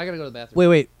 Wait, I gotta go to the bathroom.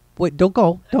 wait! Don't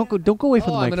go away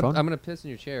from Oh, the microphone. I'm gonna piss in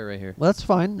your chair right here. Well, that's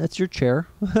fine. That's your chair.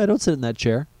 I don't sit in that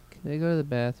chair. Can I go to the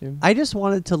bathroom? I just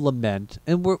wanted to lament,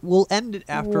 and we'll end it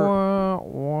after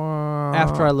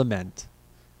I lament.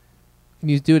 Can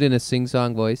you do it in a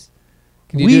sing-song voice?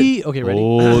 Can you do it? Okay, ready?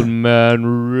 Old Man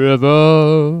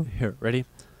River. Here, ready?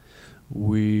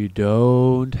 We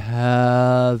don't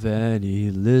have any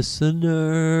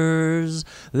listeners.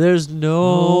 There's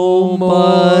No more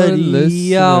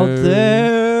nobody out listeners.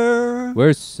 there.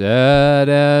 We're sad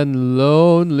and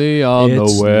lonely on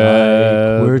It's the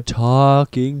web. like we're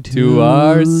talking to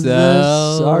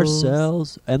ourselves.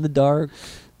 ourselves and the dark.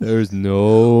 There's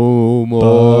no more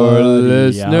Buddy out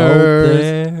listeners.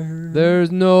 there.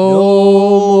 There's no,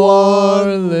 more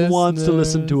one listeners. wants to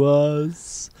listen to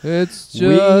us. It's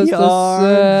We just a are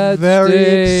sad very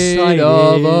state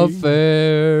of exciting.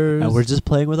 affairs. And we're just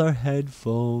playing with our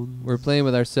headphones. We're playing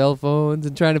with our cell phones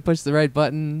and trying to push the right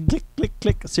button. click, click,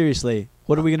 click. Seriously,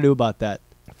 what are we gonna do about that?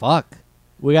 Fuck.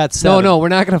 We got 7. No, we're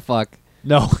not gonna fuck.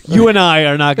 No, you and I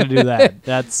are not gonna do that.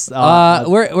 That's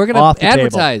We're gonna off the table.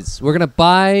 advertise. We're gonna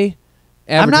buy.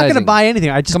 I'm not gonna advertising. buy anything.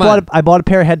 I just Come bought. on. I bought a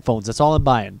pair of headphones. That's all I'm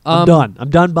buying. I'm Um, done. I'm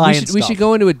done buying. We should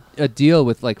go into a deal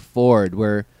with like Ford,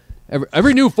 where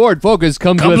every new Ford Focus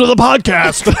comes with the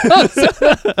podcast.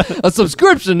 a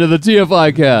subscription to the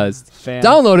TFI Cast. Fan.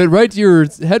 Download it right to your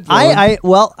headphones.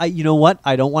 You know what?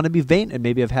 I don't want to be vain, and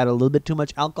maybe I've had a little bit too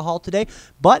much alcohol today,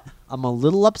 but I'm a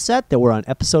little upset that we're on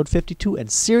episode 52, and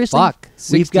seriously, Fuck.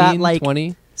 16, we've got like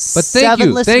 20. But thank 7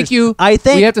 you, listeners. thank you. I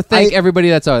think we have to thank I- everybody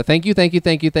that's on. Thank you, thank you,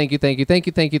 thank you, thank you, thank you, thank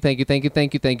you, thank you, thank you, thank you,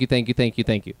 thank you, thank you, thank you, thank you,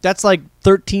 thank you. That's like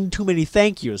 13 too many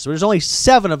thank yous. There's only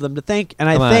 7 of them to thank, and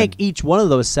I Come on. thank each one of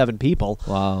those 7 people.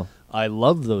 Wow. I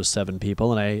love those 7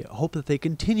 people, and I hope that they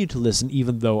continue to listen,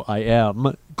 even though I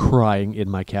am crying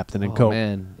in my Captain and Oh, Coke.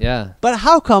 man. Yeah. But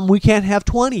how come we can't have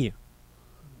 20?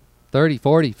 30,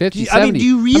 40, 50, Do you- I mean, 70. do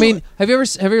you I really- mean, have you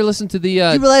ever listened to the you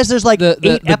realize there's like the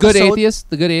 8 Good episodes? Atheist?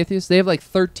 The Good Atheist? They have like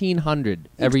 1,300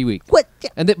 every week. What?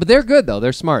 But they're good though.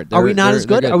 They're smart. Are we not They're- as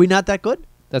good? they're Are we not that good?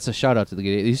 That's a shout out to the Good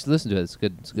Atheist. You should listen to it. It's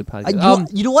good. It's a good podcast.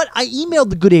 You know what? I emailed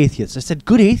the Good Atheist. I said,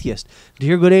 Good Atheist.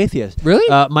 Dear Good Atheist. Really?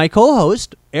 My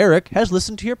co-host, Eric, has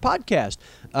listened to your podcast.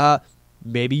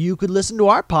 Maybe you could listen to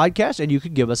our podcast and you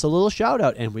could give us a little shout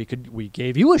out. And we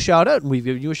gave you a shout out, and we've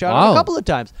given you a shout out Wow. a couple of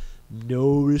times.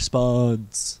 No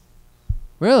response.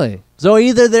 Really? So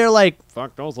either they're like,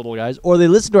 fuck those little guys, or they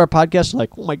listen to our podcast and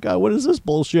like, oh my God, what is this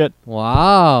bullshit?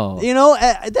 Wow. You know,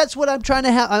 that's what I'm trying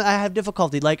to have. I have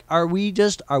difficulty. Like, are we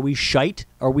shite?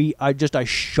 Are we just a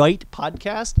shite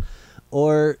podcast?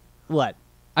 Or what?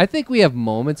 I think we have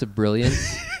moments of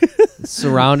brilliance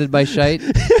surrounded by shite.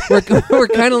 We're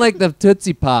kind of like the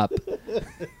Tootsie Pop.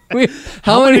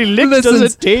 How many licks does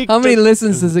it take How many to-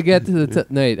 listens does it get to the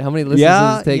night? How many listens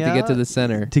does it take to get to the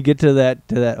center? To get to that,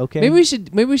 okay.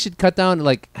 Maybe we should cut down to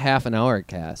like half an hour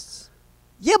casts.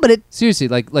 Yeah, but it. Seriously,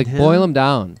 like Yeah. boil them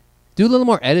down. Do a little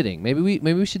more editing. Maybe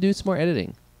we should do some more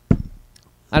editing.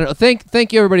 I don't know.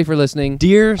 Thank you everybody for listening.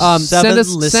 Dear send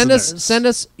listeners.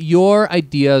 us your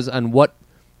ideas on what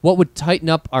would tighten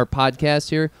up our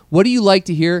podcast here. What do you like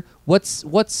to hear? What's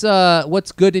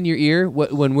good in your ear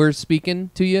when we're speaking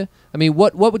to you? I mean,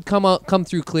 what would come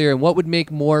through clear, and what would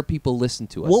make more people listen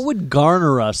to us? What would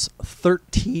garner us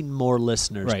 13 more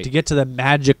listeners Right. to get to the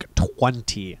magic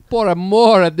 20? Por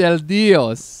amor del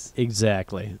Dios.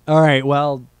 Exactly. All right.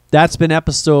 Well, that's been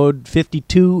episode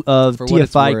 52 of For what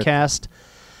it's TFI worth. Cast.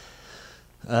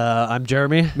 I'm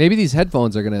Jeremy. Maybe these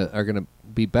headphones are gonna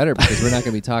be better because we're not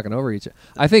gonna be talking over each other.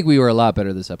 I think we were a lot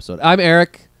better this episode. I'm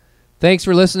Eric. Thanks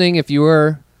for listening. If you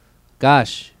were,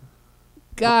 gosh,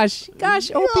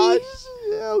 Opie.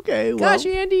 Okay. Gosh,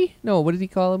 Andy. No, what did he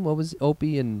call him? What was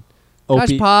Opie and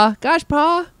Opie. Gosh,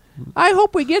 Pa. I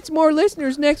hope we get some more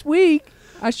listeners next week.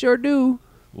 I sure do.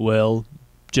 Well,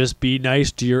 just be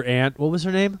nice to your aunt. What was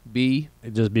her name? B.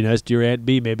 Just be nice to your Aunt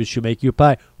B. Maybe she'll make you a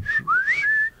pie.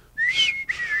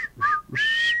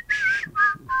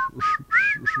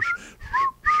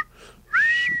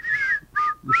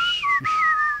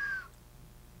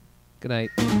 Good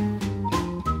night.